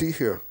what we see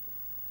here.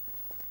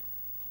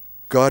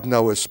 God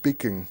now is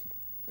speaking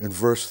in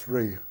verse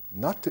 3,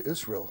 not to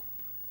Israel,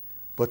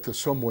 but to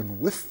someone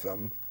with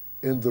them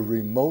in the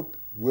remote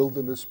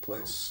wilderness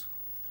place,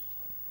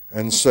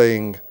 and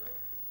saying,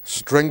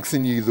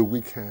 strengthen ye the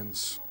weak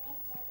hands,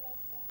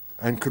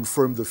 and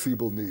confirm the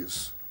feeble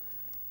knees.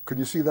 Can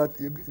you see that?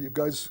 You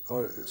guys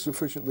are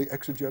sufficiently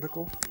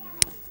exegetical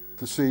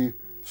to see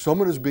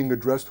someone is being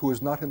addressed who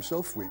is not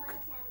himself weak,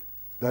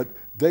 that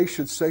they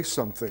should say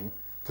something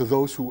to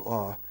those who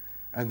are,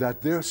 and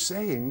that their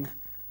saying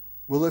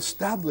will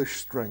establish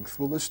strength,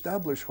 will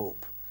establish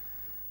hope,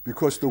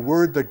 because the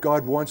word that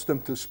God wants them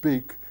to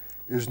speak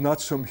is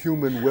not some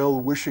human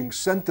well-wishing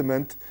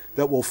sentiment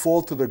that will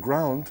fall to the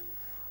ground,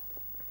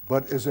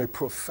 but is a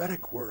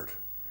prophetic word,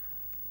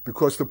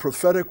 because the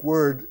prophetic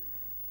word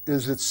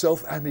is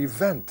itself an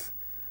event.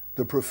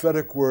 The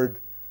prophetic word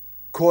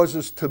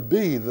causes to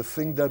be the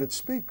thing that it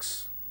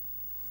speaks.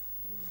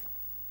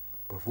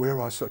 But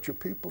where are such a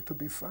people to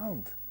be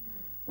found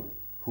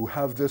who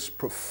have this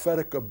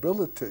prophetic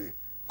ability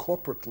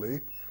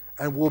corporately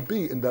and will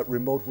be in that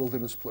remote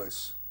wilderness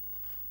place?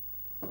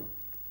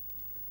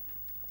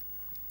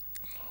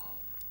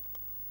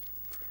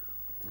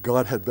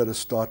 God had better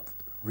start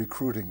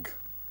recruiting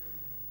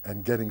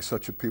and getting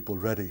such a people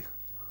ready.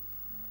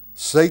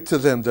 Say to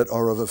them that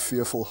are of a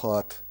fearful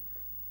heart,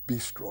 be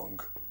strong.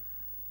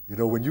 You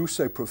know, when you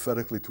say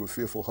prophetically to a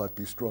fearful heart,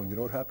 be strong, you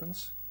know what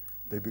happens?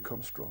 They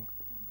become strong.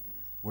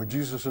 When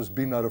Jesus says,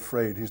 be not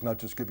afraid, he's not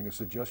just giving a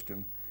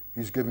suggestion,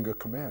 he's giving a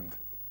command.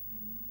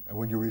 And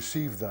when you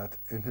receive that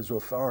in his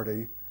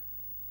authority,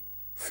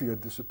 fear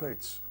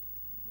dissipates.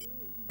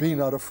 Be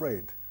not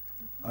afraid.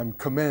 I'm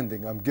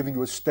commanding, I'm giving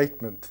you a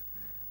statement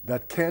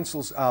that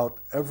cancels out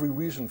every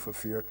reason for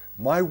fear.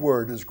 My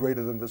word is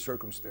greater than the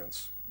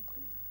circumstance.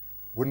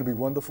 Wouldn't it be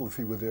wonderful if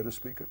he were there to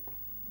speak it?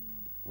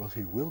 Well,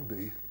 he will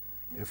be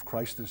if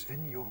Christ is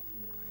in you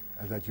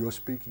and that your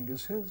speaking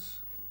is his.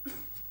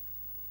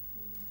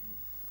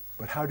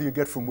 But how do you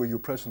get from where you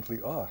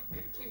presently are,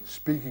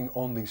 speaking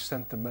only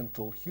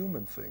sentimental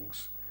human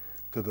things,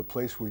 to the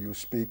place where you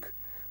speak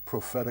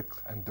prophetic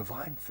and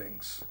divine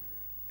things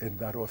in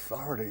that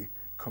authority,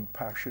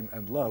 compassion,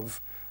 and love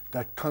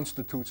that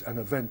constitutes an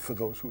event for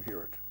those who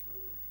hear it?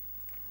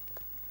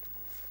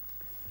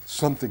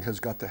 Something has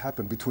got to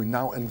happen between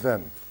now and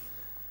then.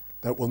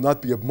 That will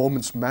not be a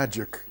moment's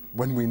magic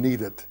when we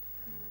need it.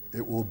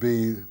 It will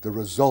be the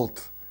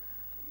result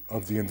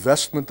of the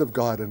investment of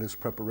God and his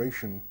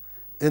preparation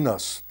in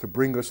us to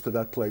bring us to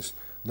that place,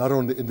 not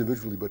only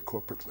individually but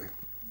corporately.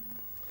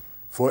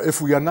 For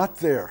if we are not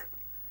there,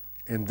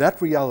 in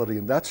that reality,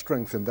 in that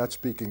strength, in that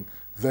speaking,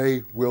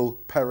 they will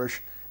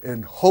perish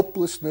in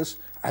hopelessness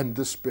and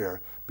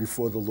despair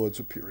before the Lord's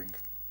appearing.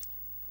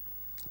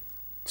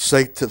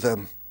 Say to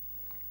them,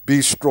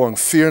 be strong,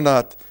 fear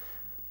not,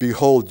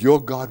 behold,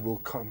 your God will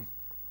come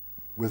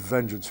with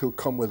vengeance. He'll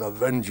come with a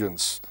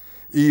vengeance,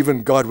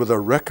 even God with a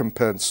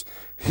recompense.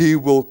 He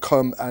will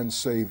come and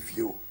save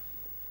you.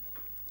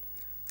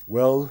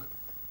 Well,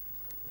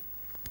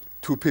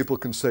 two people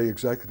can say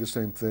exactly the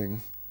same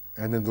thing,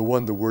 and in the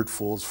one the word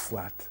falls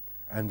flat,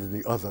 and in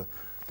the other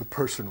the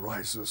person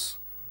rises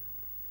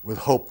with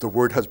hope. The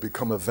word has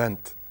become a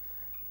vent.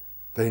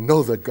 They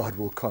know that God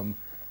will come,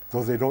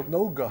 though they don't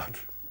know God.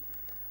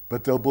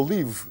 But they'll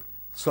believe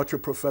such a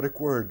prophetic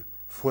word,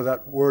 for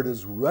that word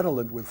is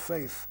redolent with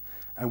faith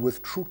and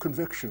with true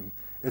conviction.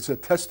 It's a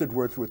tested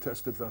word through a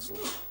tested vessel.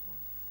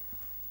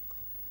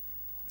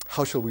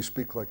 How shall we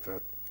speak like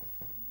that?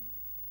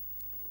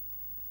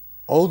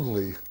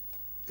 Only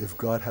if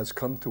God has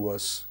come to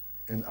us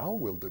in our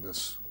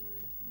wilderness.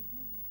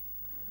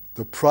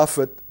 The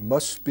prophet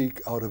must speak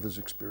out of his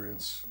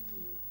experience.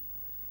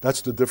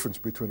 That's the difference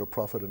between a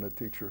prophet and a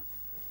teacher.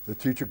 The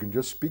teacher can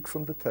just speak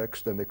from the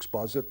text and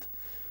exposit,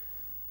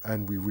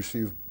 and we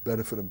receive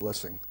benefit and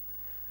blessing.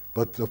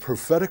 But the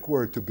prophetic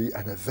word, to be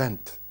an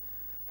event,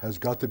 has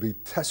got to be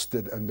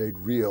tested and made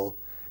real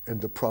in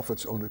the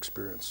prophet's own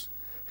experience.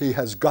 He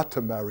has got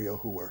to marry a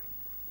whore.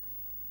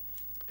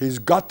 He's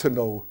got to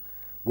know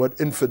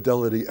what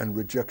infidelity and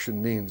rejection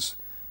means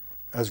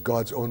as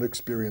God's own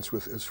experience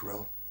with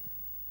Israel.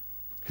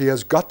 He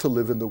has got to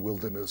live in the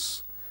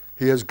wilderness.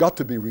 He has got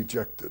to be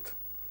rejected,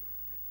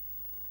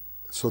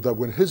 so that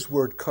when his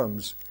word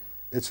comes,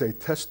 it's a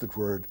tested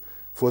word,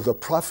 for the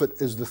prophet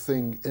is the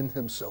thing in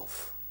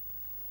himself.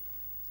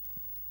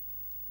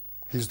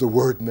 He's the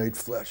word made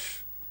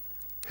flesh.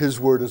 His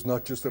word is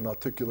not just an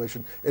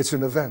articulation, it's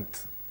an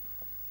event.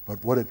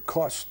 But what it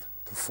cost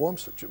to form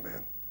such a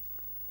man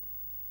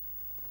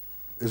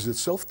is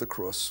itself the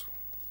cross.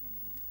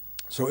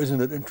 So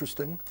isn't it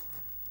interesting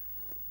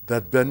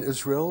that Ben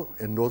Israel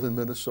in northern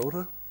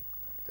Minnesota,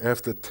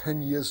 after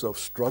 10 years of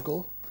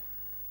struggle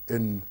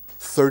in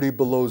 30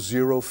 below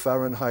zero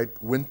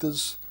Fahrenheit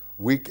winters,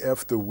 week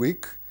after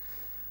week,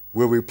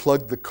 where we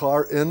plugged the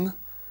car in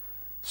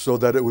so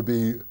that it would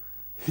be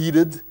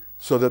heated,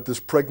 so that this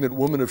pregnant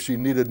woman, if she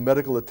needed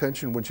medical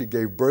attention when she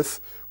gave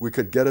birth, we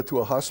could get her to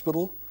a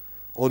hospital,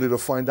 only to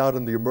find out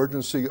in the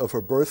emergency of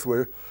her birth,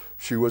 where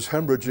she was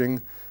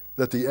hemorrhaging,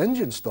 that the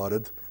engine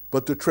started,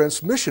 but the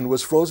transmission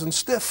was frozen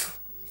stiff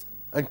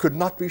and could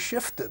not be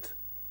shifted.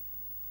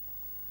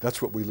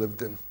 That's what we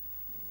lived in.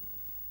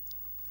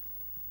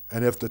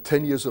 And after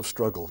 10 years of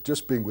struggle,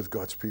 just being with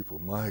God's people,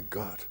 my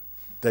God,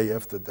 day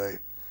after day,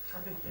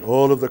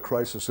 all of the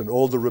crisis and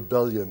all the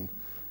rebellion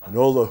and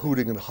all the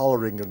hooting and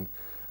hollering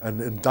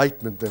and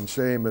indictment and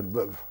shame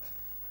and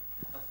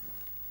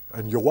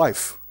your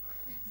wife,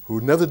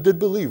 who never did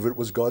believe it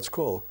was God's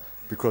call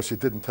because she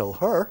didn't tell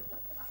her.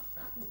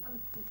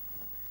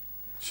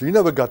 She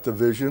never got the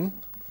vision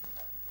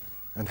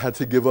and had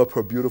to give up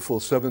her beautiful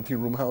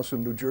 17-room house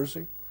in New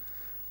Jersey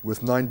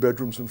with 9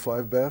 bedrooms and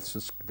 5 baths.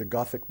 It's the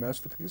Gothic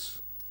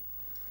masterpiece.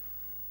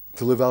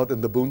 To live out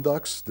in the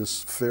boondocks,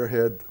 this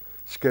fair-haired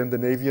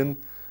Scandinavian,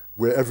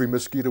 where every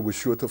mosquito was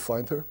sure to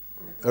find her,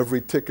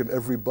 every tick and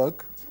every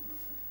bug.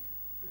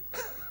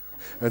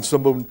 And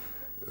someone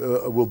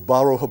will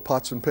borrow her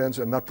pots and pans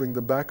and not bring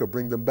them back, or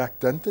bring them back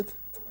dented,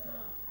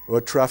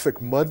 or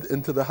traffic mud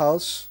into the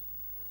house,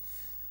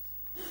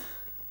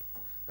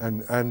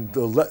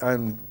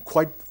 and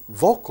quite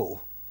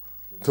vocal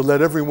to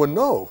let everyone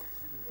know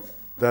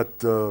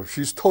that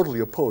she's totally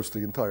opposed to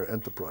the entire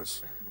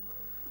enterprise.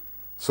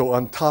 So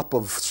on top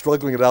of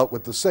struggling it out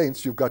with the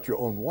saints, you've got your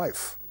own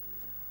wife,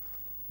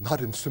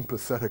 not in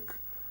sympathetic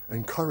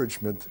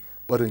encouragement,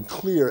 but in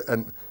clear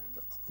and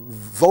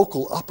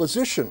vocal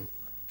opposition,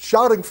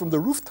 shouting from the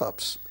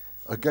rooftops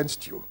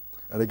against you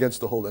and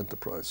against the whole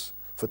enterprise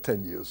for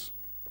 10 years.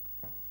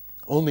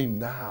 Only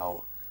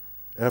now,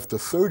 after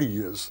 30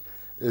 years,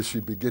 is she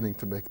beginning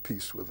to make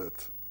peace with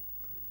it.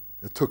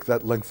 It took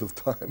that length of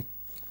time.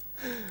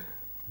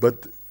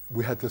 But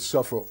we had to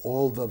suffer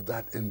all of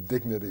that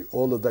indignity,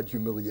 all of that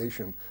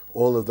humiliation,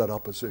 all of that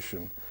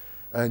opposition.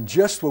 And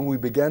just when we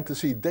began to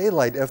see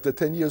daylight after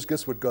 10 years,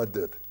 guess what God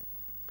did?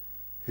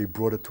 He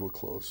brought it to a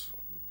close.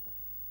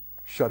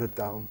 Shut it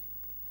down.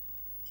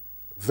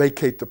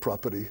 Vacate the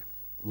property.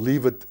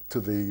 Leave it to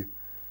the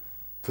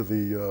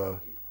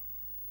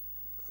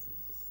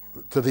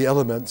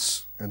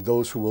elements and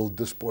those who will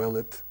despoil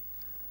it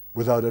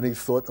without any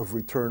thought of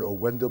return, or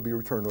when there'll be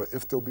return, or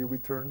if there'll be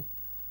return.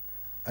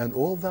 And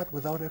all that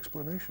without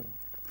explanation.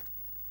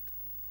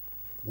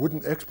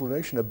 Wouldn't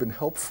explanation have been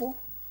helpful?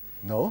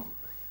 No.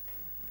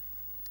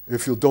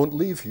 If you don't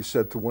leave, he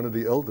said to one of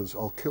the elders,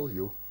 I'll kill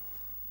you.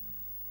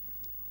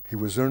 He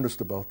was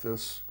earnest about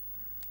this.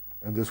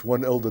 And this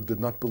one elder did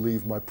not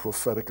believe my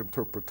prophetic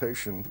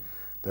interpretation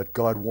that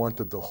God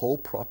wanted the whole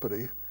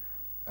property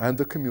and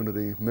the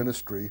community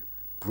ministry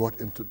brought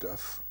into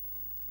death.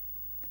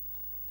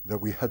 That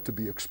we had to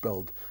be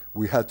expelled.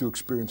 We had to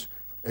experience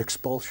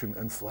expulsion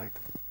and flight.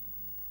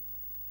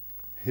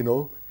 You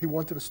know, he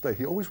wanted to stay.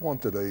 He always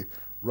wanted a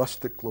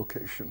rustic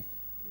location.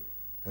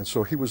 And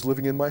so he was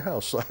living in my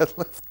house, so I had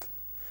left.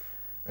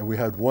 And we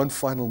had one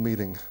final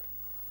meeting,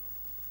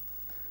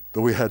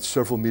 though we had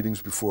several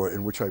meetings before,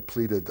 in which I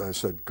pleaded. I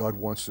said, God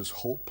wants this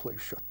whole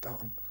place shut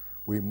down.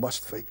 We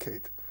must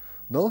vacate.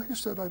 No, he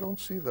said, I don't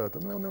see that.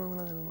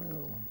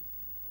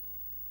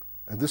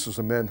 And this was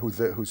a man who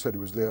said he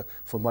was there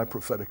for my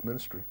prophetic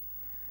ministry.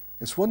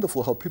 It's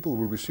wonderful how people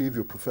will receive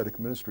your prophetic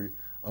ministry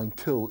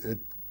until it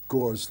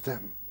gores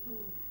them.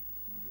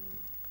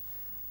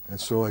 And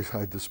so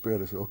I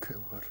despaired. I said, okay,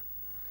 Lord.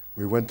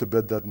 We went to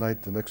bed that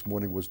night. The next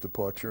morning was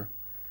departure.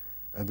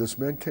 And this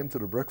man came to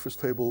the breakfast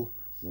table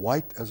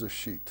white as a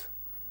sheet.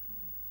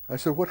 I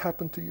said, what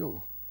happened to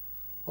you?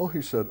 Oh,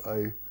 he said,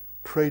 I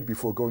prayed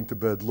before going to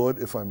bed, Lord,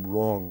 if I'm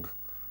wrong,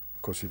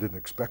 of course he didn't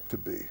expect to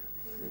be.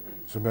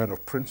 He's a man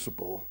of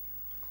principle.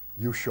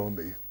 You show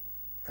me.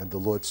 And the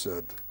Lord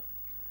said,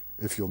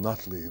 if you'll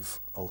not leave,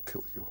 I'll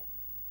kill you.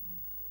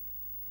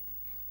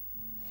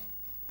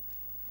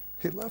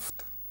 He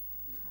left.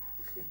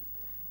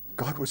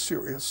 God was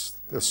serious.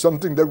 There's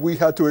something that we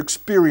had to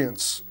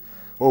experience,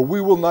 or we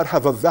will not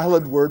have a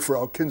valid word for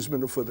our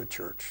kinsmen or for the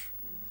church.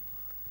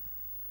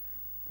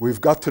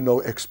 We've got to know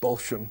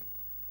expulsion,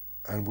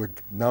 and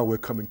now we're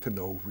coming to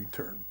know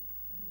return.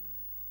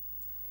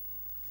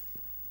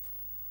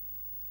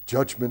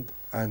 Judgment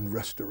and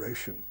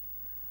restoration,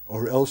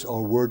 or else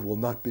our word will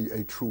not be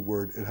a true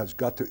word. It has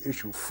got to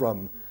issue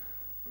from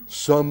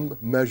some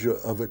measure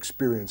of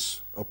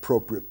experience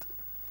appropriate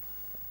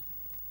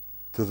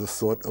to the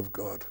thought of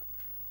God.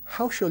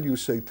 How shall you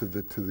say to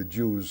the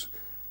Jews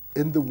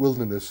in the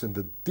wilderness, in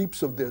the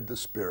deeps of their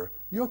despair,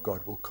 your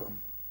God will come.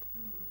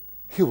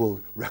 He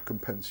will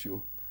recompense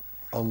you,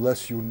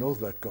 unless you know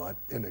that God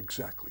in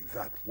exactly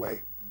that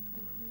way.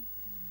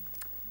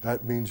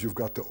 That means you've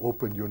got to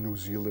open your New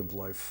Zealand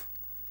life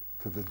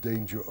to the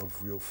danger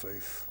of real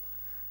faith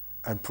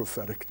and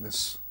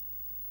propheticness.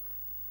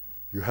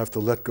 You have to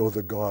let go of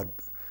the God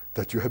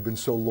that you have been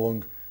so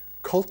long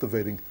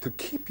cultivating to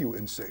keep you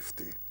in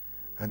safety,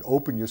 and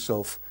open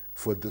yourself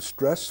for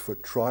distress, for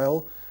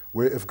trial,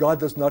 where if God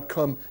does not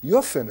come,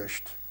 you're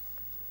finished.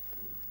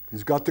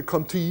 He's got to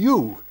come to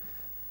you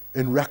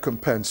in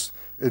recompense,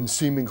 in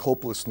seeming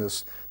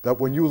hopelessness, that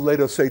when you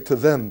later say to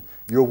them,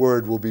 your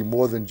word will be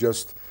more than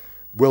just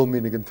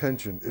well-meaning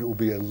intention. It will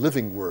be a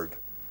living word,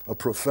 a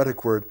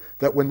prophetic word,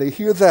 that when they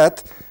hear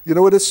that, you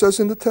know what it says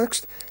in the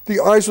text?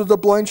 The eyes of the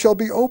blind shall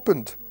be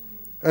opened,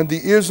 and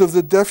the ears of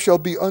the deaf shall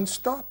be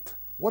unstopped.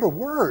 What a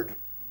word.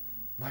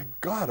 My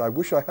God, I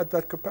wish I had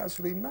that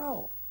capacity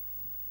now.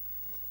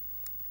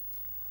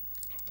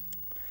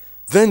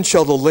 Then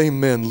shall the lame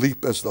man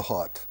leap as the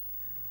hart,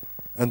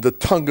 and the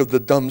tongue of the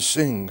dumb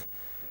sing.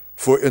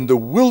 For in the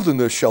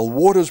wilderness shall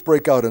waters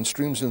break out and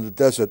streams in the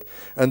desert,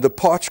 and the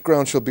parched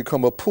ground shall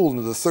become a pool, and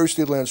in the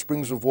thirsty land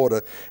springs of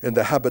water. In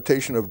the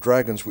habitation of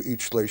dragons where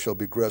each place shall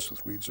be grass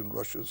with reeds and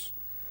rushes.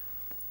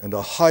 And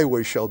a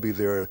highway shall be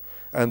there,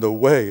 and the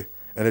way,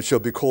 and it shall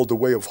be called the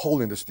way of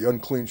holiness. The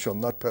unclean shall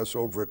not pass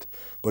over it,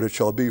 but it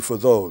shall be for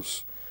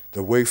those,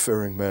 the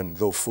wayfaring men,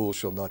 though fools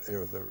shall not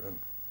err therein.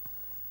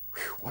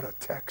 Whew, what a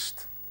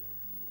text.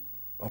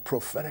 A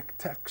prophetic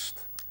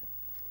text.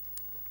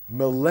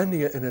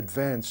 Millennia in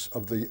advance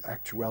of the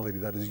actuality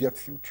that is yet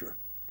future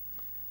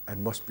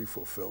and must be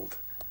fulfilled.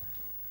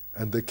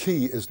 And the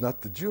key is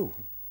not the Jew.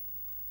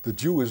 The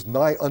Jew is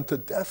nigh unto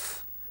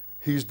death.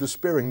 He's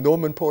despairing.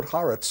 Norman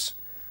Podhoretz,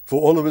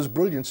 for all of his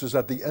brilliance, is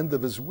at the end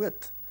of his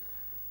wit.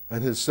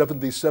 And his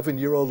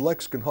 77-year-old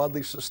legs can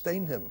hardly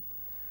sustain him.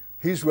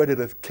 He's ready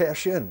to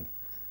cash in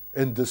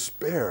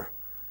despair,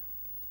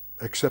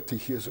 except he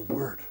hears a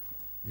word.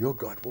 Your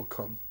God will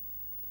come.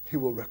 He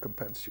will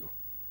recompense you.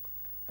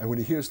 And when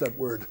he hears that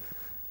word,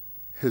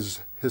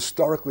 his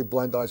historically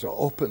blind eyes are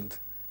opened.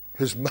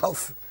 His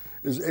mouth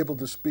is able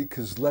to speak.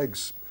 His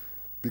legs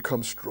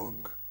become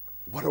strong.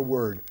 What a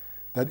word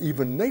that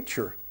even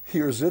nature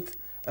hears it,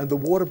 and the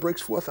water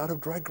breaks forth out of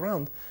dry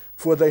ground,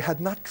 for they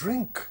had not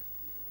drink.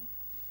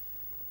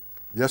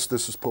 Yes,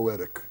 this is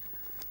poetic.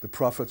 The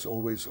prophets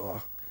always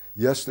are.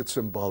 Yes, it's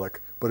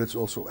symbolic, but it's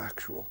also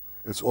actual.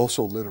 It's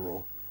also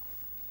literal.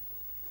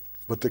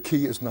 But the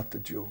key is not the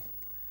Jew.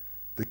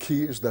 The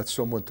key is that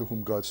someone to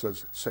whom God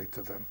says, say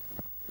to them.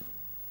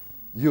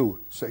 You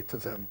say to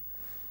them.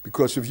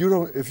 Because if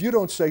you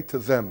don't say to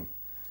them,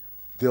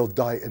 they'll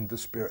die in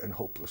despair and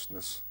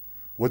hopelessness.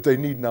 What they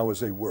need now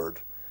is a word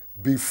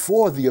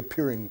before the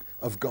appearing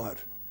of God.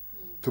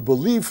 To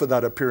believe for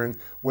that appearing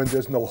when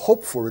there's no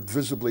hope for it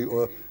visibly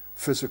or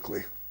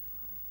physically.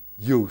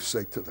 You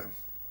say to them.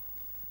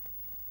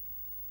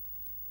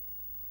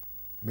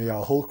 May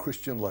our whole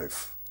Christian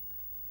life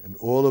and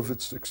all of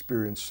its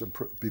experience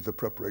be the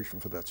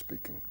preparation for that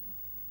speaking.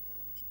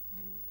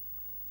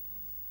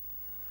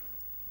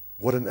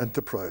 What an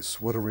enterprise,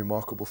 what a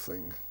remarkable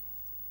thing,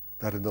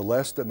 that in the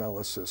last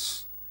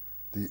analysis,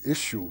 the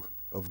issue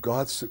of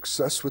God's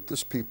success with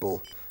this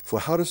people, for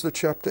how does the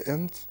chapter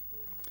end?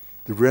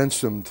 The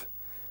ransomed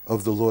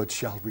of the Lord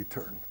shall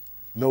return.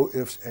 No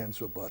ifs,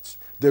 ands, or buts.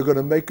 They're going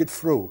to make it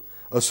through,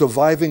 a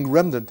surviving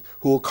remnant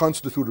who will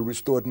constitute a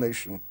restored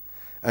nation,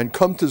 and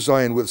come to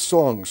Zion with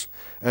songs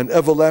and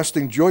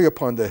everlasting joy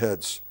upon their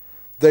heads.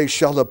 They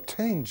shall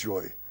obtain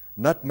joy,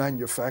 not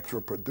manufacture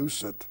or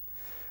produce it,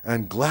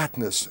 and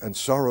gladness and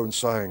sorrow and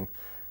sighing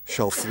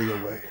shall flee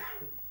away.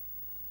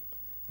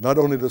 Not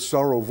only the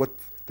sorrow of what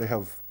they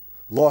have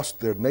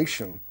lost, their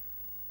nation,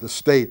 the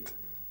state,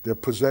 their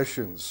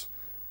possessions,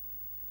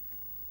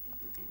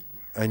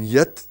 and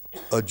yet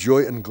a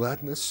joy and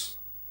gladness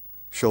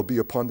shall be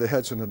upon their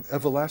heads in an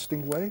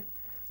everlasting way,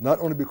 not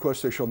only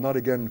because they shall not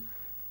again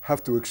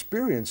have to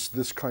experience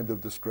this kind of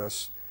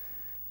distress,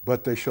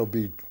 but they shall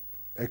be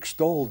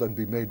extolled and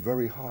be made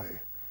very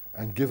high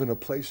and given a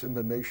place in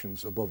the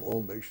nations above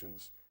all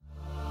nations.